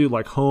Farm, they do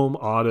like home,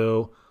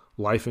 auto,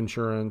 life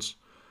insurance.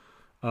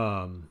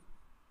 I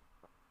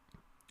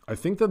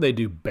think that they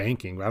do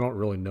banking. I don't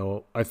really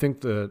know. I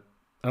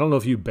don't know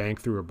if you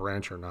bank through a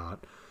branch or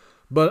not.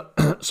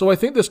 But so I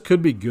think this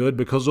could be good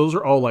because those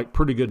are all like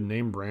pretty good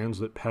name brands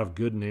that have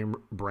good name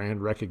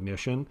brand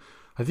recognition.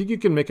 I think you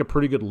can make a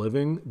pretty good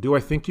living. Do I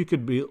think you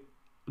could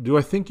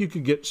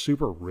get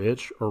super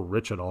rich or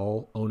rich at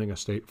all owning a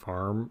State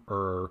Farm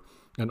or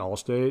an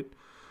Allstate?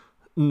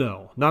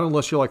 No, not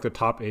unless you're like the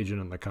top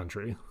agent in the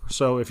country.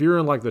 So if you're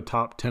in like the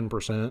top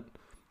 10%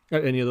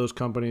 at any of those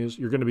companies,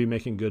 you're going to be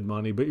making good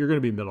money, but you're going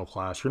to be middle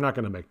class. You're not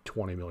going to make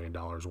 $20 million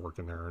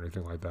working there or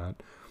anything like that.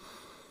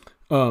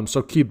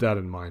 So keep that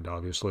in mind,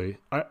 obviously.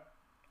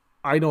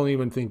 I don't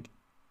even think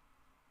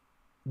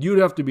you'd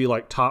have to be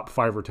like top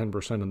 5 or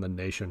 10% in the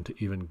nation to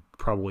even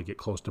probably get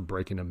close to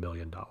breaking $1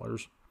 million.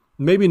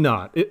 Maybe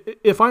not.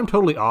 If I'm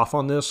totally off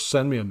on this,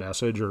 send me a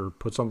message or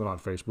put something on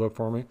Facebook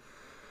for me.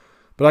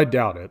 But I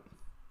doubt it.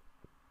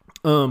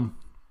 And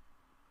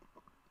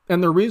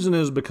the reason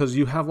is because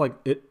you have like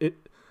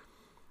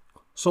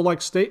so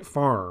like State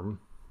Farm,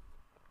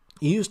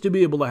 you used to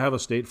be able to have a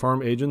State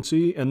Farm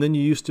agency, and then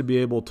you used to be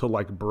able to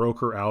like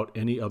broker out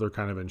any other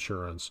kind of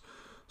insurance.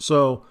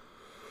 So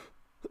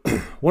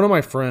one of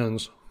my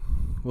friends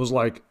was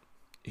like,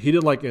 he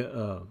did like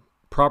a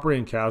property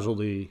and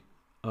casualty.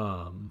 He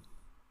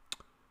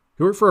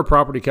worked for a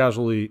property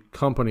casualty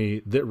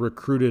company that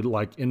recruited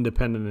like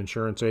independent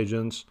insurance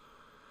agents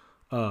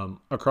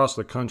across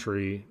the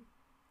country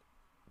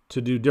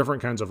to do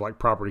different kinds of like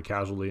property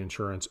casualty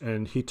insurance.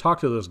 And he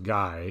talked to this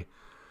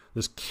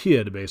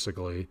kid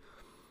basically.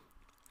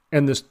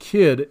 And this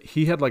kid,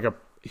 he had like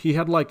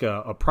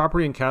a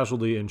property and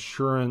casualty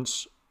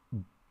insurance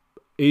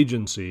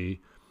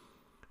agency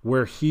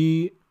where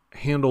he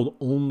handled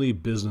only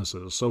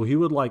businesses. So he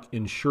would like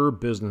insure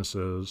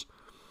businesses,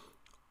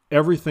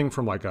 everything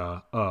from like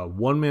a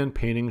one-man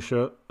painting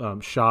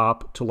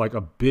shop to like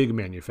a big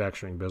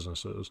manufacturing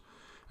businesses.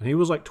 And he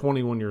was like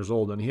 21 years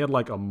old, and he had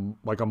like a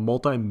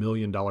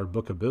multi-million-dollar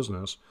book of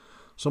business.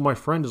 So my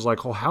friend is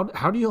like, "Oh, how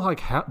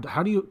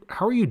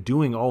are you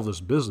doing all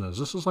this business?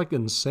 This is like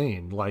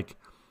insane. Like,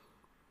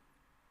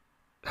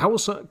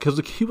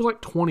 because he was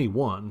like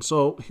 21.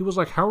 So he was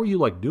like, how are you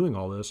like doing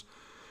all this?"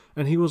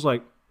 And he was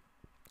like,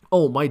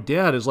 "Oh, my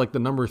dad is like the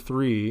number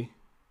 3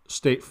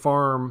 State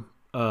Farm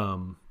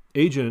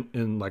agent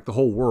in like the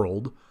whole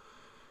world.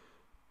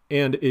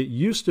 And it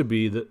used to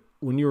be that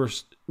when you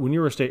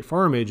were a State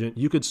Farm agent,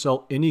 you could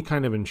sell any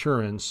kind of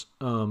insurance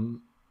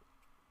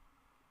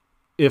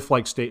if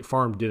like State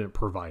Farm didn't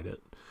provide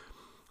it.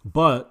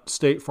 But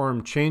State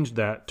Farm changed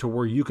that to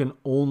where you can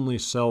only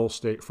sell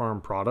State Farm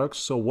products.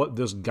 So what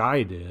this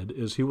guy did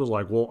is he was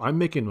like, well, I'm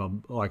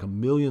making like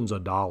millions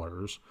of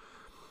dollars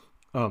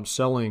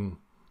selling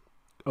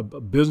a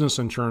business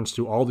insurance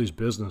to all these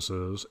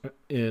businesses.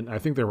 And I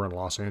think they were in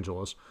Los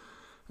Angeles.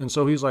 And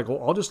so he's like,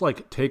 well, I'll just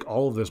like take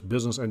all of this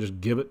business and just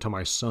give it to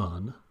my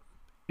son,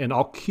 and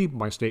I'll keep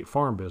my State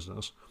Farm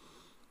business.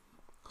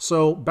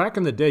 So back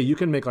in the day, you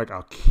can make like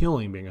a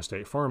killing being a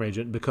State Farm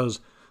agent because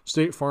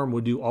State Farm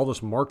would do all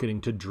this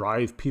marketing to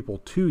drive people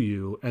to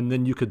you, and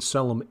then you could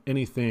sell them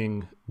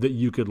anything that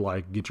you could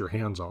like get your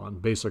hands on,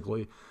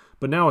 basically.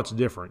 But now it's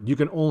different. You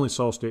can only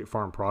sell State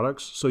Farm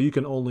products, so you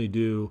can only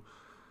do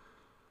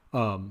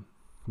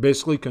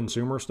basically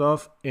consumer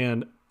stuff.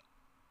 And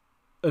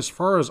as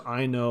far as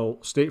I know,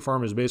 State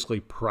Farm is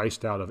basically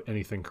priced out of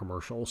anything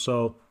commercial.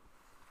 So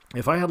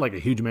If I had like a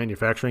huge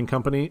manufacturing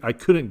company, I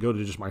couldn't go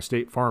to just my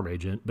State Farm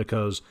agent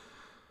because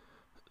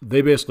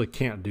they basically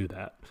can't do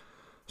that.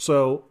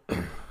 So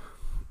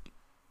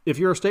if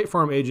you're a State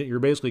Farm agent, you're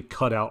basically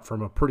cut out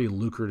from a pretty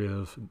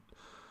lucrative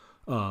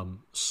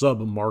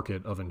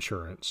sub-market of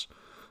insurance.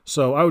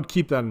 So I would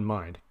keep that in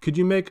mind. Could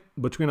you make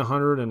between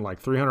 $100,000 and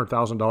like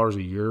 $300,000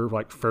 a year,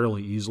 like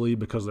fairly easily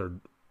because they're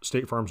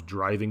State Farm's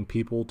driving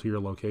people to your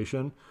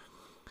location?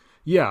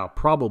 Yeah,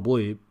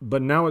 probably.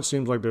 But now it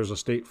seems like there's a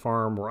State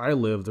Farm where I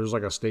live. There's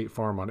like a State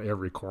Farm on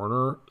every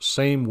corner.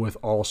 Same with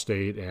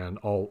Allstate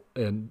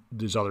and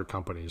these other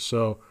companies.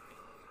 So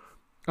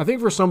I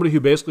think for somebody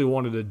who basically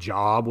wanted a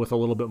job with a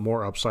little bit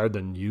more upside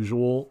than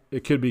usual,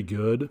 it could be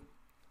good.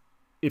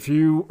 If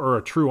you are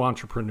a true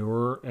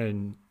entrepreneur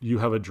and you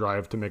have a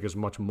drive to make as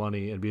much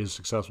money and be as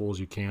successful as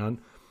you can,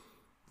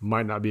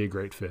 might not be a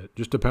great fit.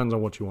 Just depends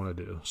on what you want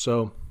to do.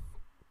 So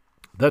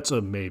that's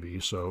a maybe.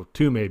 So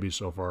 2 maybes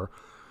so far.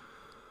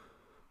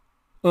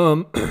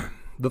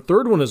 The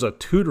third one is a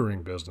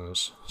tutoring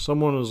business.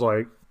 Someone was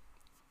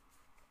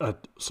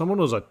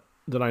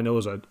that I know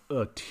is a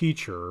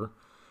teacher,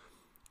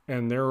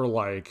 and they're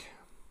like,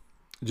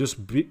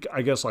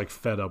 I guess like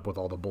fed up with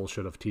all the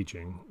bullshit of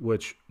teaching,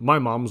 which my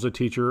mom was a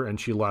teacher and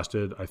she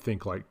lasted, I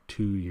think, like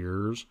 2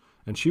 years,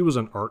 and she was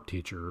an art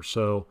teacher.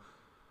 So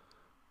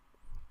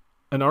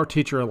an art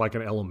teacher at like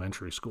an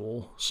elementary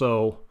school.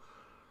 So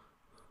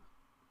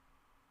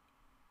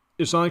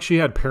it's not like she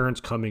had parents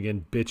coming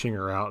in bitching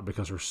her out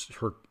because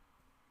her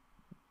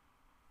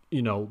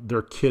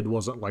their kid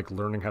wasn't like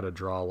learning how to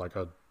draw like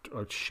a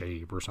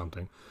shape or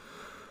something.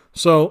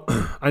 So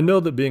I know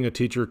that being a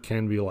teacher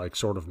can be like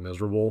sort of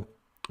miserable.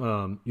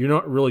 You're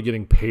not really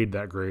getting paid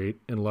that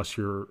great unless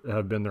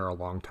have been there a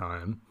long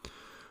time.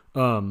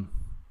 The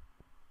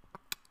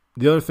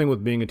other thing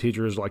with being a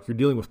teacher is like you're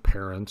dealing with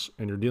parents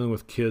and you're dealing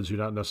with kids who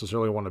don't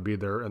necessarily want to be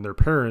there, and their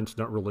parents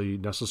don't really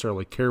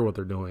necessarily care what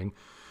they're doing.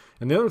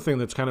 And the other thing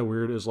that's kind of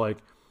weird is like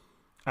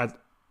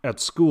at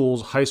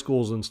schools, high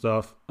schools and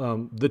stuff,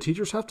 the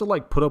teachers have to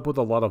like put up with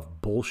a lot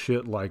of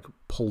bullshit, like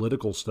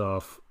political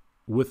stuff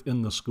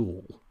within the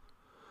school.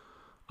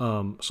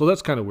 So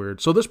that's kind of weird.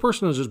 So this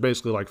person is just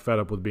basically like fed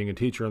up with being a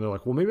teacher, and they're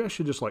like, well, maybe I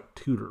should just like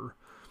tutor.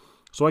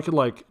 So I could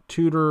like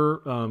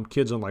tutor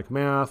kids in like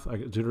math, I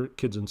could tutor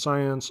kids in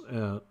science,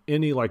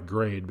 any like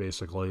grade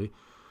basically.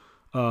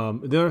 The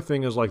other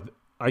thing is like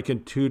I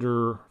can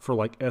tutor for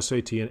like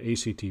SAT and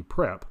ACT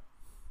prep.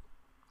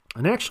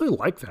 And I actually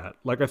like that.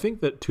 Like, I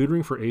think that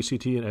tutoring for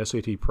ACT and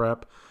SAT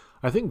prep,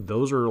 I think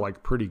those are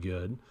like pretty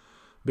good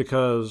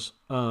because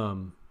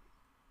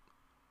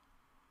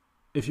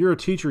if you're a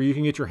teacher, you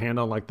can get your hand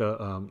on like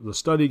the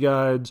study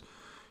guides.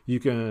 You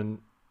can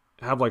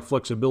have like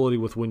flexibility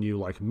with when you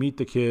like meet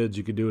the kids.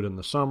 You could do it in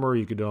the summer.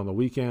 You could do it on the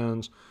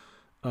weekends.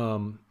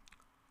 And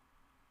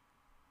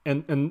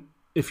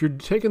if you're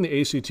taking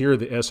the ACT or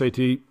the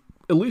SAT,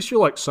 at least you're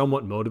like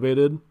somewhat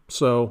motivated.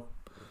 So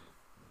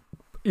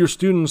your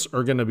students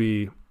are going to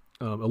be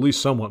at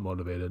least somewhat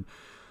motivated.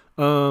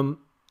 And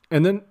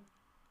then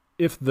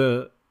if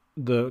the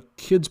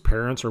kids'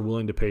 parents are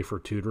willing to pay for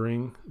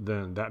tutoring,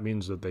 then that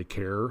means that they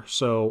care.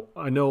 So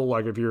I know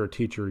like if you're a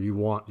teacher, you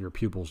want your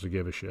pupils to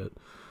give a shit.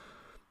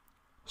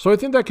 So I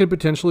think that could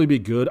potentially be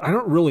good. I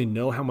don't really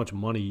know how much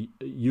money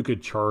you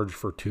could charge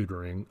for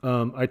tutoring.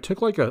 I took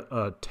like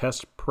a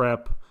test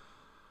prep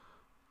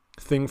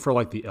thing for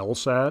like the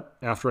LSAT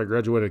after I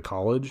graduated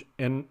college,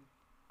 and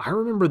I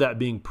remember that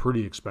being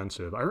pretty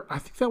expensive. I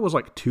think that was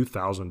like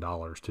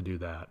 $2,000 to do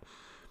that.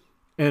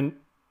 And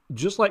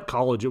just like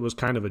college, it was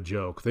kind of a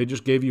joke. They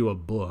just gave you a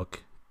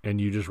book and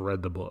you just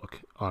read the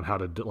book on how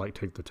to like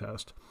take the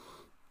test.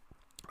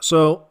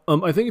 So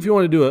I think if you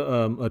want to do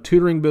a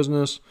tutoring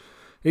business,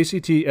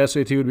 ACT,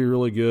 SAT would be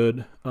really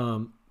good.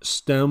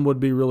 STEM would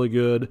be really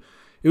good.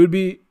 It would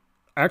be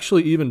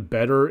actually even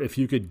better if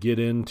you could get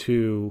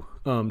into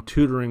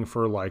tutoring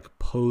for like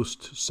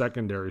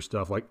post-secondary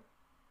stuff like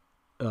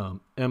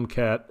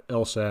MCAT,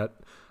 LSAT.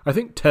 I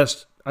think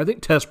test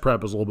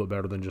prep is a little bit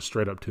better than just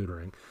straight up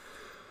tutoring.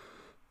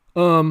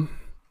 And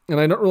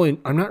I'm not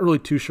really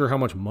too sure how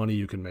much money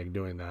you can make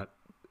doing that.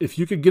 If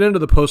you could get into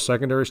the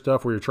post-secondary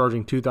stuff where you're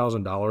charging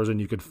 $2,000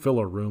 and you could fill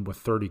a room with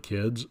 30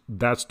 kids,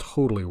 that's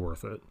totally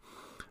worth it.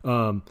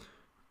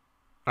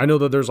 I know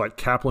that there's like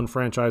Kaplan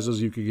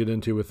franchises you could get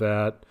into with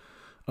that.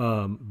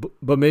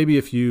 But maybe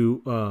if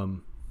you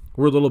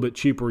were a little bit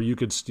cheaper, you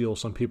could steal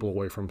some people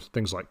away from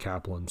things like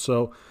Kaplan.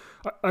 So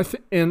I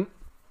think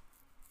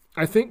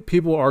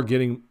people are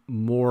getting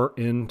more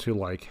into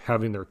like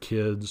having their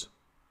kids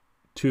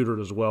tutored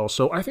as well.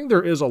 So I think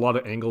there is a lot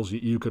of angles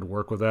you could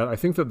work with that. I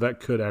think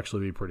that could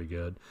actually be pretty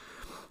good.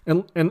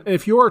 And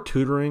if you are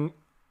tutoring,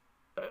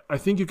 I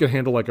think you can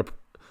handle like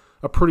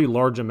a pretty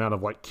large amount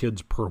of like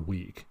kids per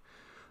week.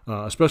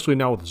 Especially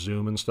now with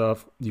Zoom and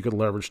stuff, you could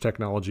leverage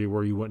technology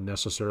where you wouldn't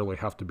necessarily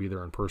have to be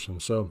there in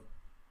person. So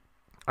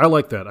I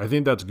like that. I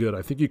think that's good.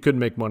 I think you could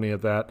make money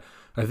at that.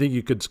 I think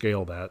you could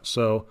scale that.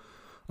 So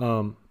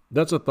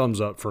that's a thumbs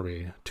up for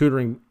me.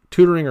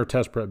 Tutoring or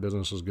test prep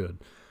business is good.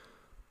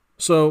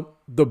 So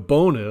the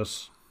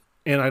bonus,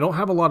 and I don't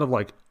have a lot of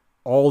like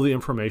all the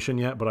information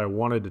yet, but I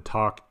wanted to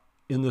talk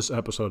in this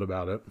episode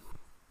about it.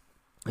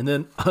 And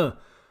then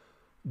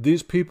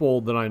these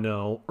people that I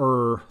know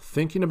are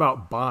thinking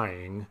about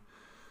buying.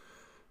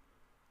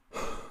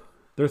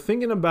 They're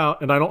thinking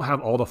about, and I don't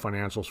have all the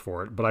financials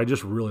for it, but I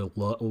just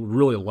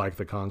really like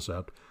the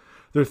concept.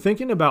 They're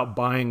thinking about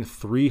buying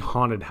 3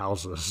 haunted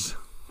houses.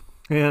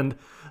 And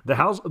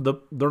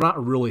they're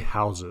not really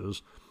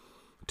houses.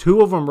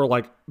 2 of them are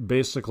like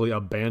basically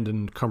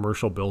abandoned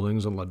commercial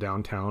buildings in the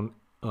downtown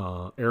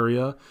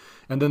area.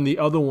 And then the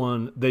other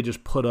one, they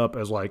just put up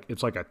as like,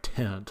 it's like a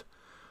tent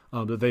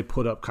that they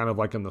put up kind of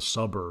like in the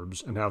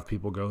suburbs and have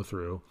people go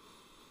through.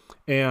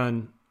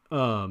 And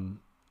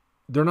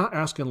they're not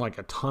asking like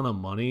a ton of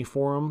money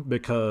for them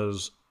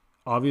because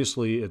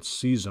obviously it's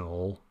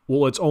seasonal.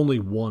 Well, it's only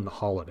one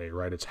holiday,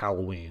 right? It's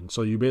Halloween.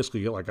 So you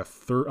basically get like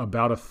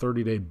about a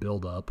 30-day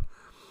buildup.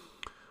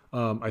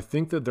 I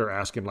think that they're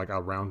asking like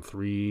around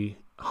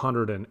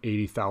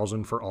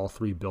 $380,000 for all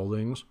 3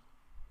 buildings,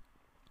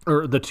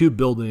 or the 2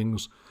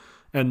 buildings,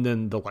 and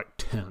then the like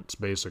tents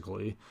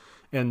basically.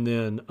 And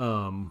then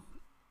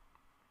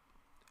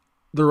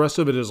the rest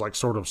of it is like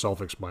sort of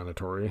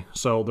self-explanatory.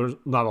 So there's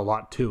not a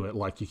lot to it.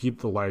 Like you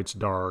keep the lights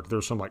dark.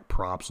 There's some like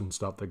props and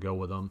stuff that go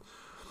with them.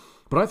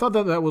 But I thought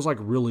that was like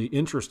really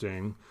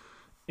interesting.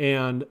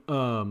 And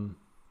like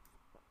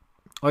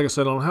I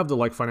said, I don't have the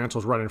like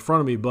financials right in front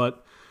of me,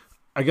 but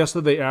I guess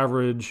that they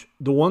average,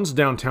 the ones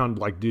downtown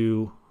like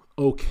do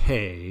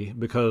okay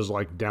because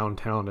like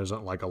downtown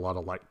isn't like a lot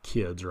of like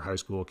kids or high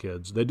school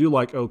kids. They do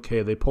like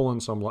okay. They pull in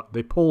some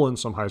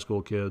high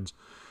school kids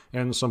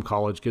and some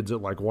college kids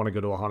that like want to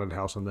go to a haunted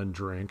house and then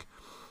drink.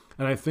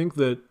 And I think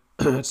that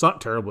it's not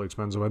terribly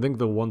expensive. I think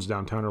the ones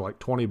downtown are like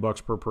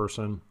 $20 per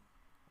person.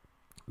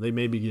 They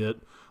maybe get,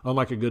 on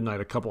like a good night,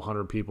 a couple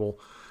hundred people.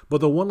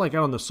 But the one like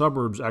out in the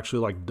suburbs actually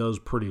like does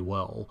pretty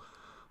well.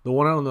 The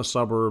one out in the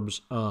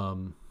suburbs,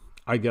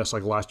 I guess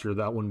like last year,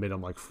 that one made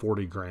them like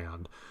 40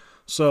 grand.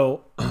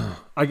 So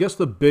I guess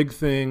the big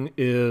thing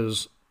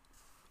is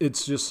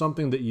it's just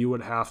something that you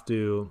would have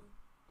to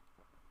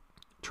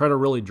try to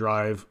really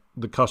drive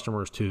the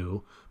customers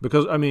to,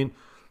 because I mean,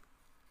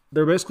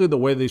 they're basically, the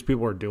way these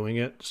people are doing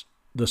it,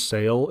 the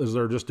sale is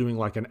they're just doing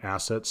like an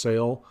asset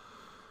sale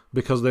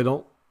because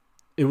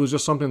it was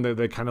just something that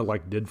they kind of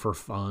like did for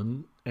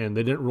fun, and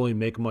they didn't really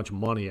make much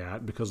money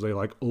at because they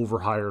like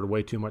overhired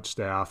way too much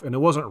staff, and it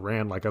wasn't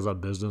ran like as a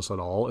business at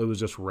all. It was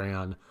just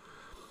ran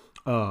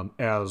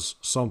as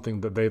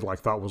something that they like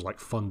thought was like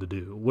fun to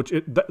do, which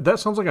that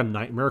sounds like a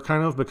nightmare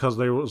kind of, because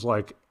there was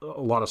like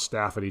a lot of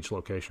staff at each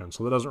location.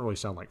 So that doesn't really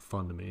sound like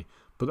fun to me,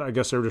 but I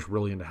guess they're just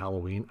really into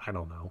Halloween. I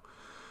don't know.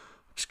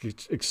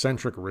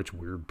 Eccentric, rich,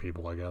 weird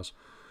people, I guess.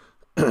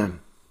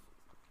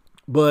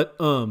 But,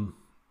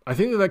 I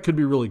think that could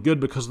be really good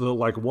because the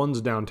like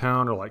ones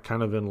downtown are like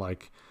kind of in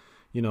like,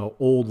 you know,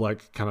 old,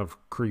 like kind of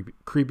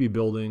creepy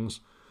buildings.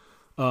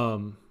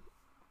 But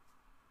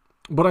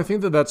I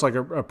think that that's like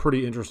a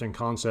pretty interesting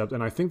concept.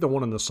 And I think the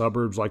one in the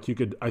suburbs, like you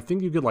could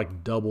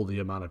like double the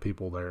amount of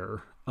people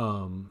there,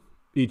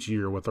 each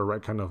year with the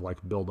right kind of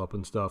like build up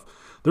and stuff.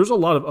 There's a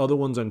lot of other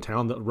ones in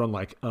town that run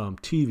like,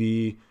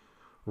 TV,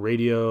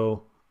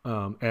 radio,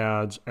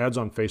 ads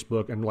on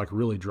Facebook, and like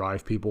really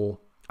drive people.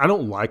 I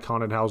don't like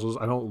haunted houses.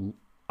 I don't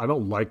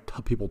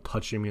like people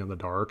touching me in the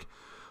dark.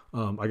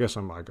 I guess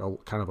I'm like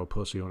kind of a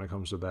pussy when it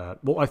comes to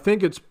that. Well, I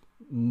think it's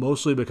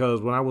mostly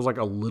because when I was like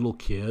a little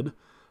kid,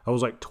 I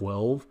was like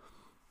 12.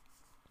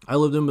 I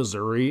lived in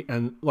Missouri,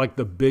 and like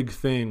the big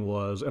thing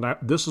was, and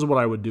this is what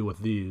I would do with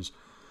these,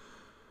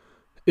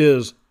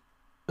 is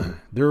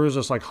there was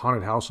this like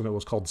haunted house, and it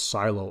was called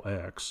Silo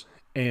X.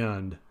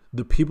 And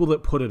the people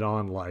that put it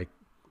on, like,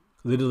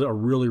 they did a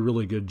really,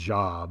 really good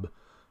job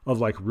of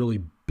like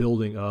really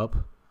building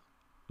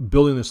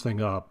this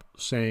thing up,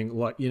 saying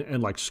like,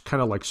 and like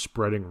kind of like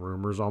spreading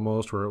rumors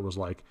almost, where it was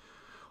like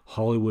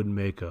Hollywood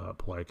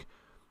makeup, like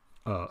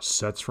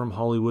sets from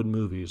Hollywood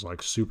movies,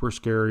 like super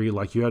scary,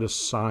 like you had to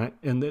sign,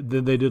 and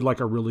then they did like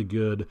a really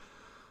good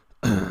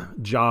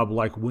job,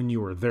 like when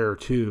you were there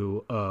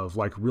too, of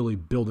like really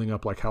building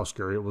up like how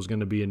scary it was going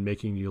to be, and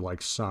making you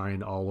like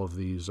sign all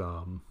these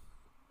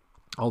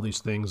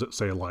things that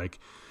say like,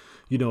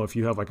 you know, if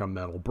you have like a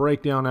mental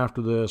breakdown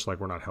after this, like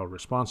we're not held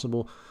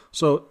responsible.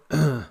 So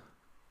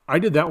I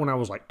did that when I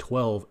was like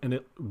 12, and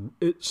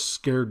it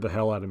scared the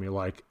hell out of me.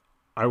 Like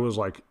I was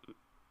like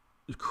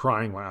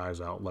crying my eyes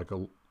out like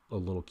a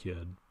little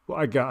kid. Well,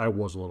 I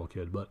was a little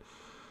kid, but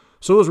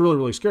so it was really,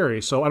 really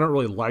scary. So I don't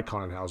really like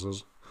haunted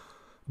houses,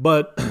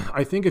 but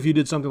I think if you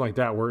did something like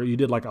that, where you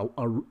did like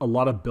a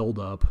lot of build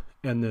up,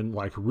 and then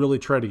like really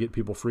try to get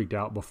people freaked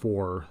out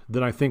before,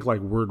 then I think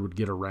like word would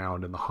get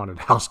around in the haunted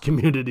house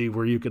community,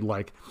 where you could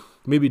like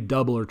maybe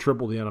double or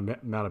triple the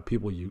amount of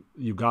people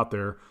you got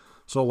there.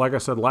 So like I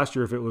said, last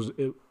year,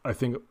 I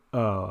think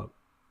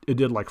it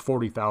did like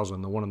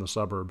 40,000, the one in the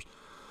suburbs.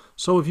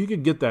 So if you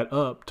could get that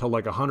up to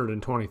like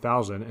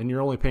 120,000, and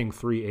you're only paying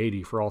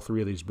 $380 for all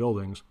 3 of these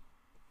buildings,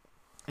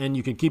 and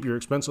you can keep your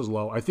expenses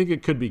low, I think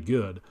it could be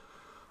good.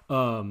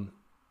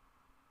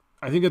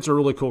 I think it's a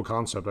really cool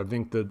concept. I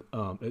think that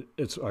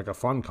it's like a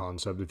fun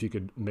concept if you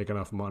could make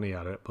enough money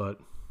at it, but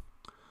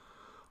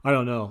I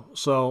don't know.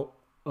 So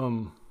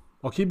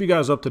I'll keep you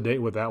guys up to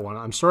date with that one.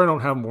 I'm sorry I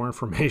don't have more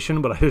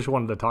information, but I just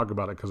wanted to talk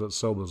about it because it's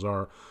so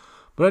bizarre.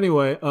 But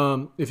anyway,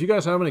 if you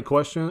guys have any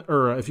questions,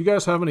 or if you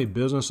guys have any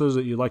businesses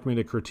that you'd like me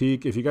to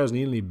critique, if you guys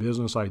need any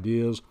business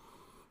ideas,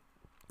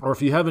 or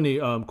if you have any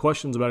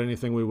questions about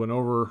anything we went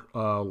over,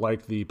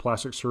 like the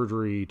plastic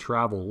surgery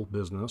travel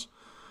business,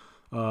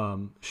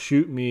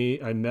 shoot me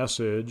a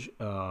message.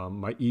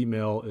 My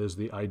email is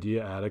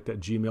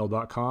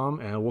theideaaddict@gmail.com,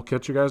 and we'll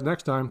catch you guys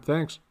next time.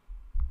 Thanks.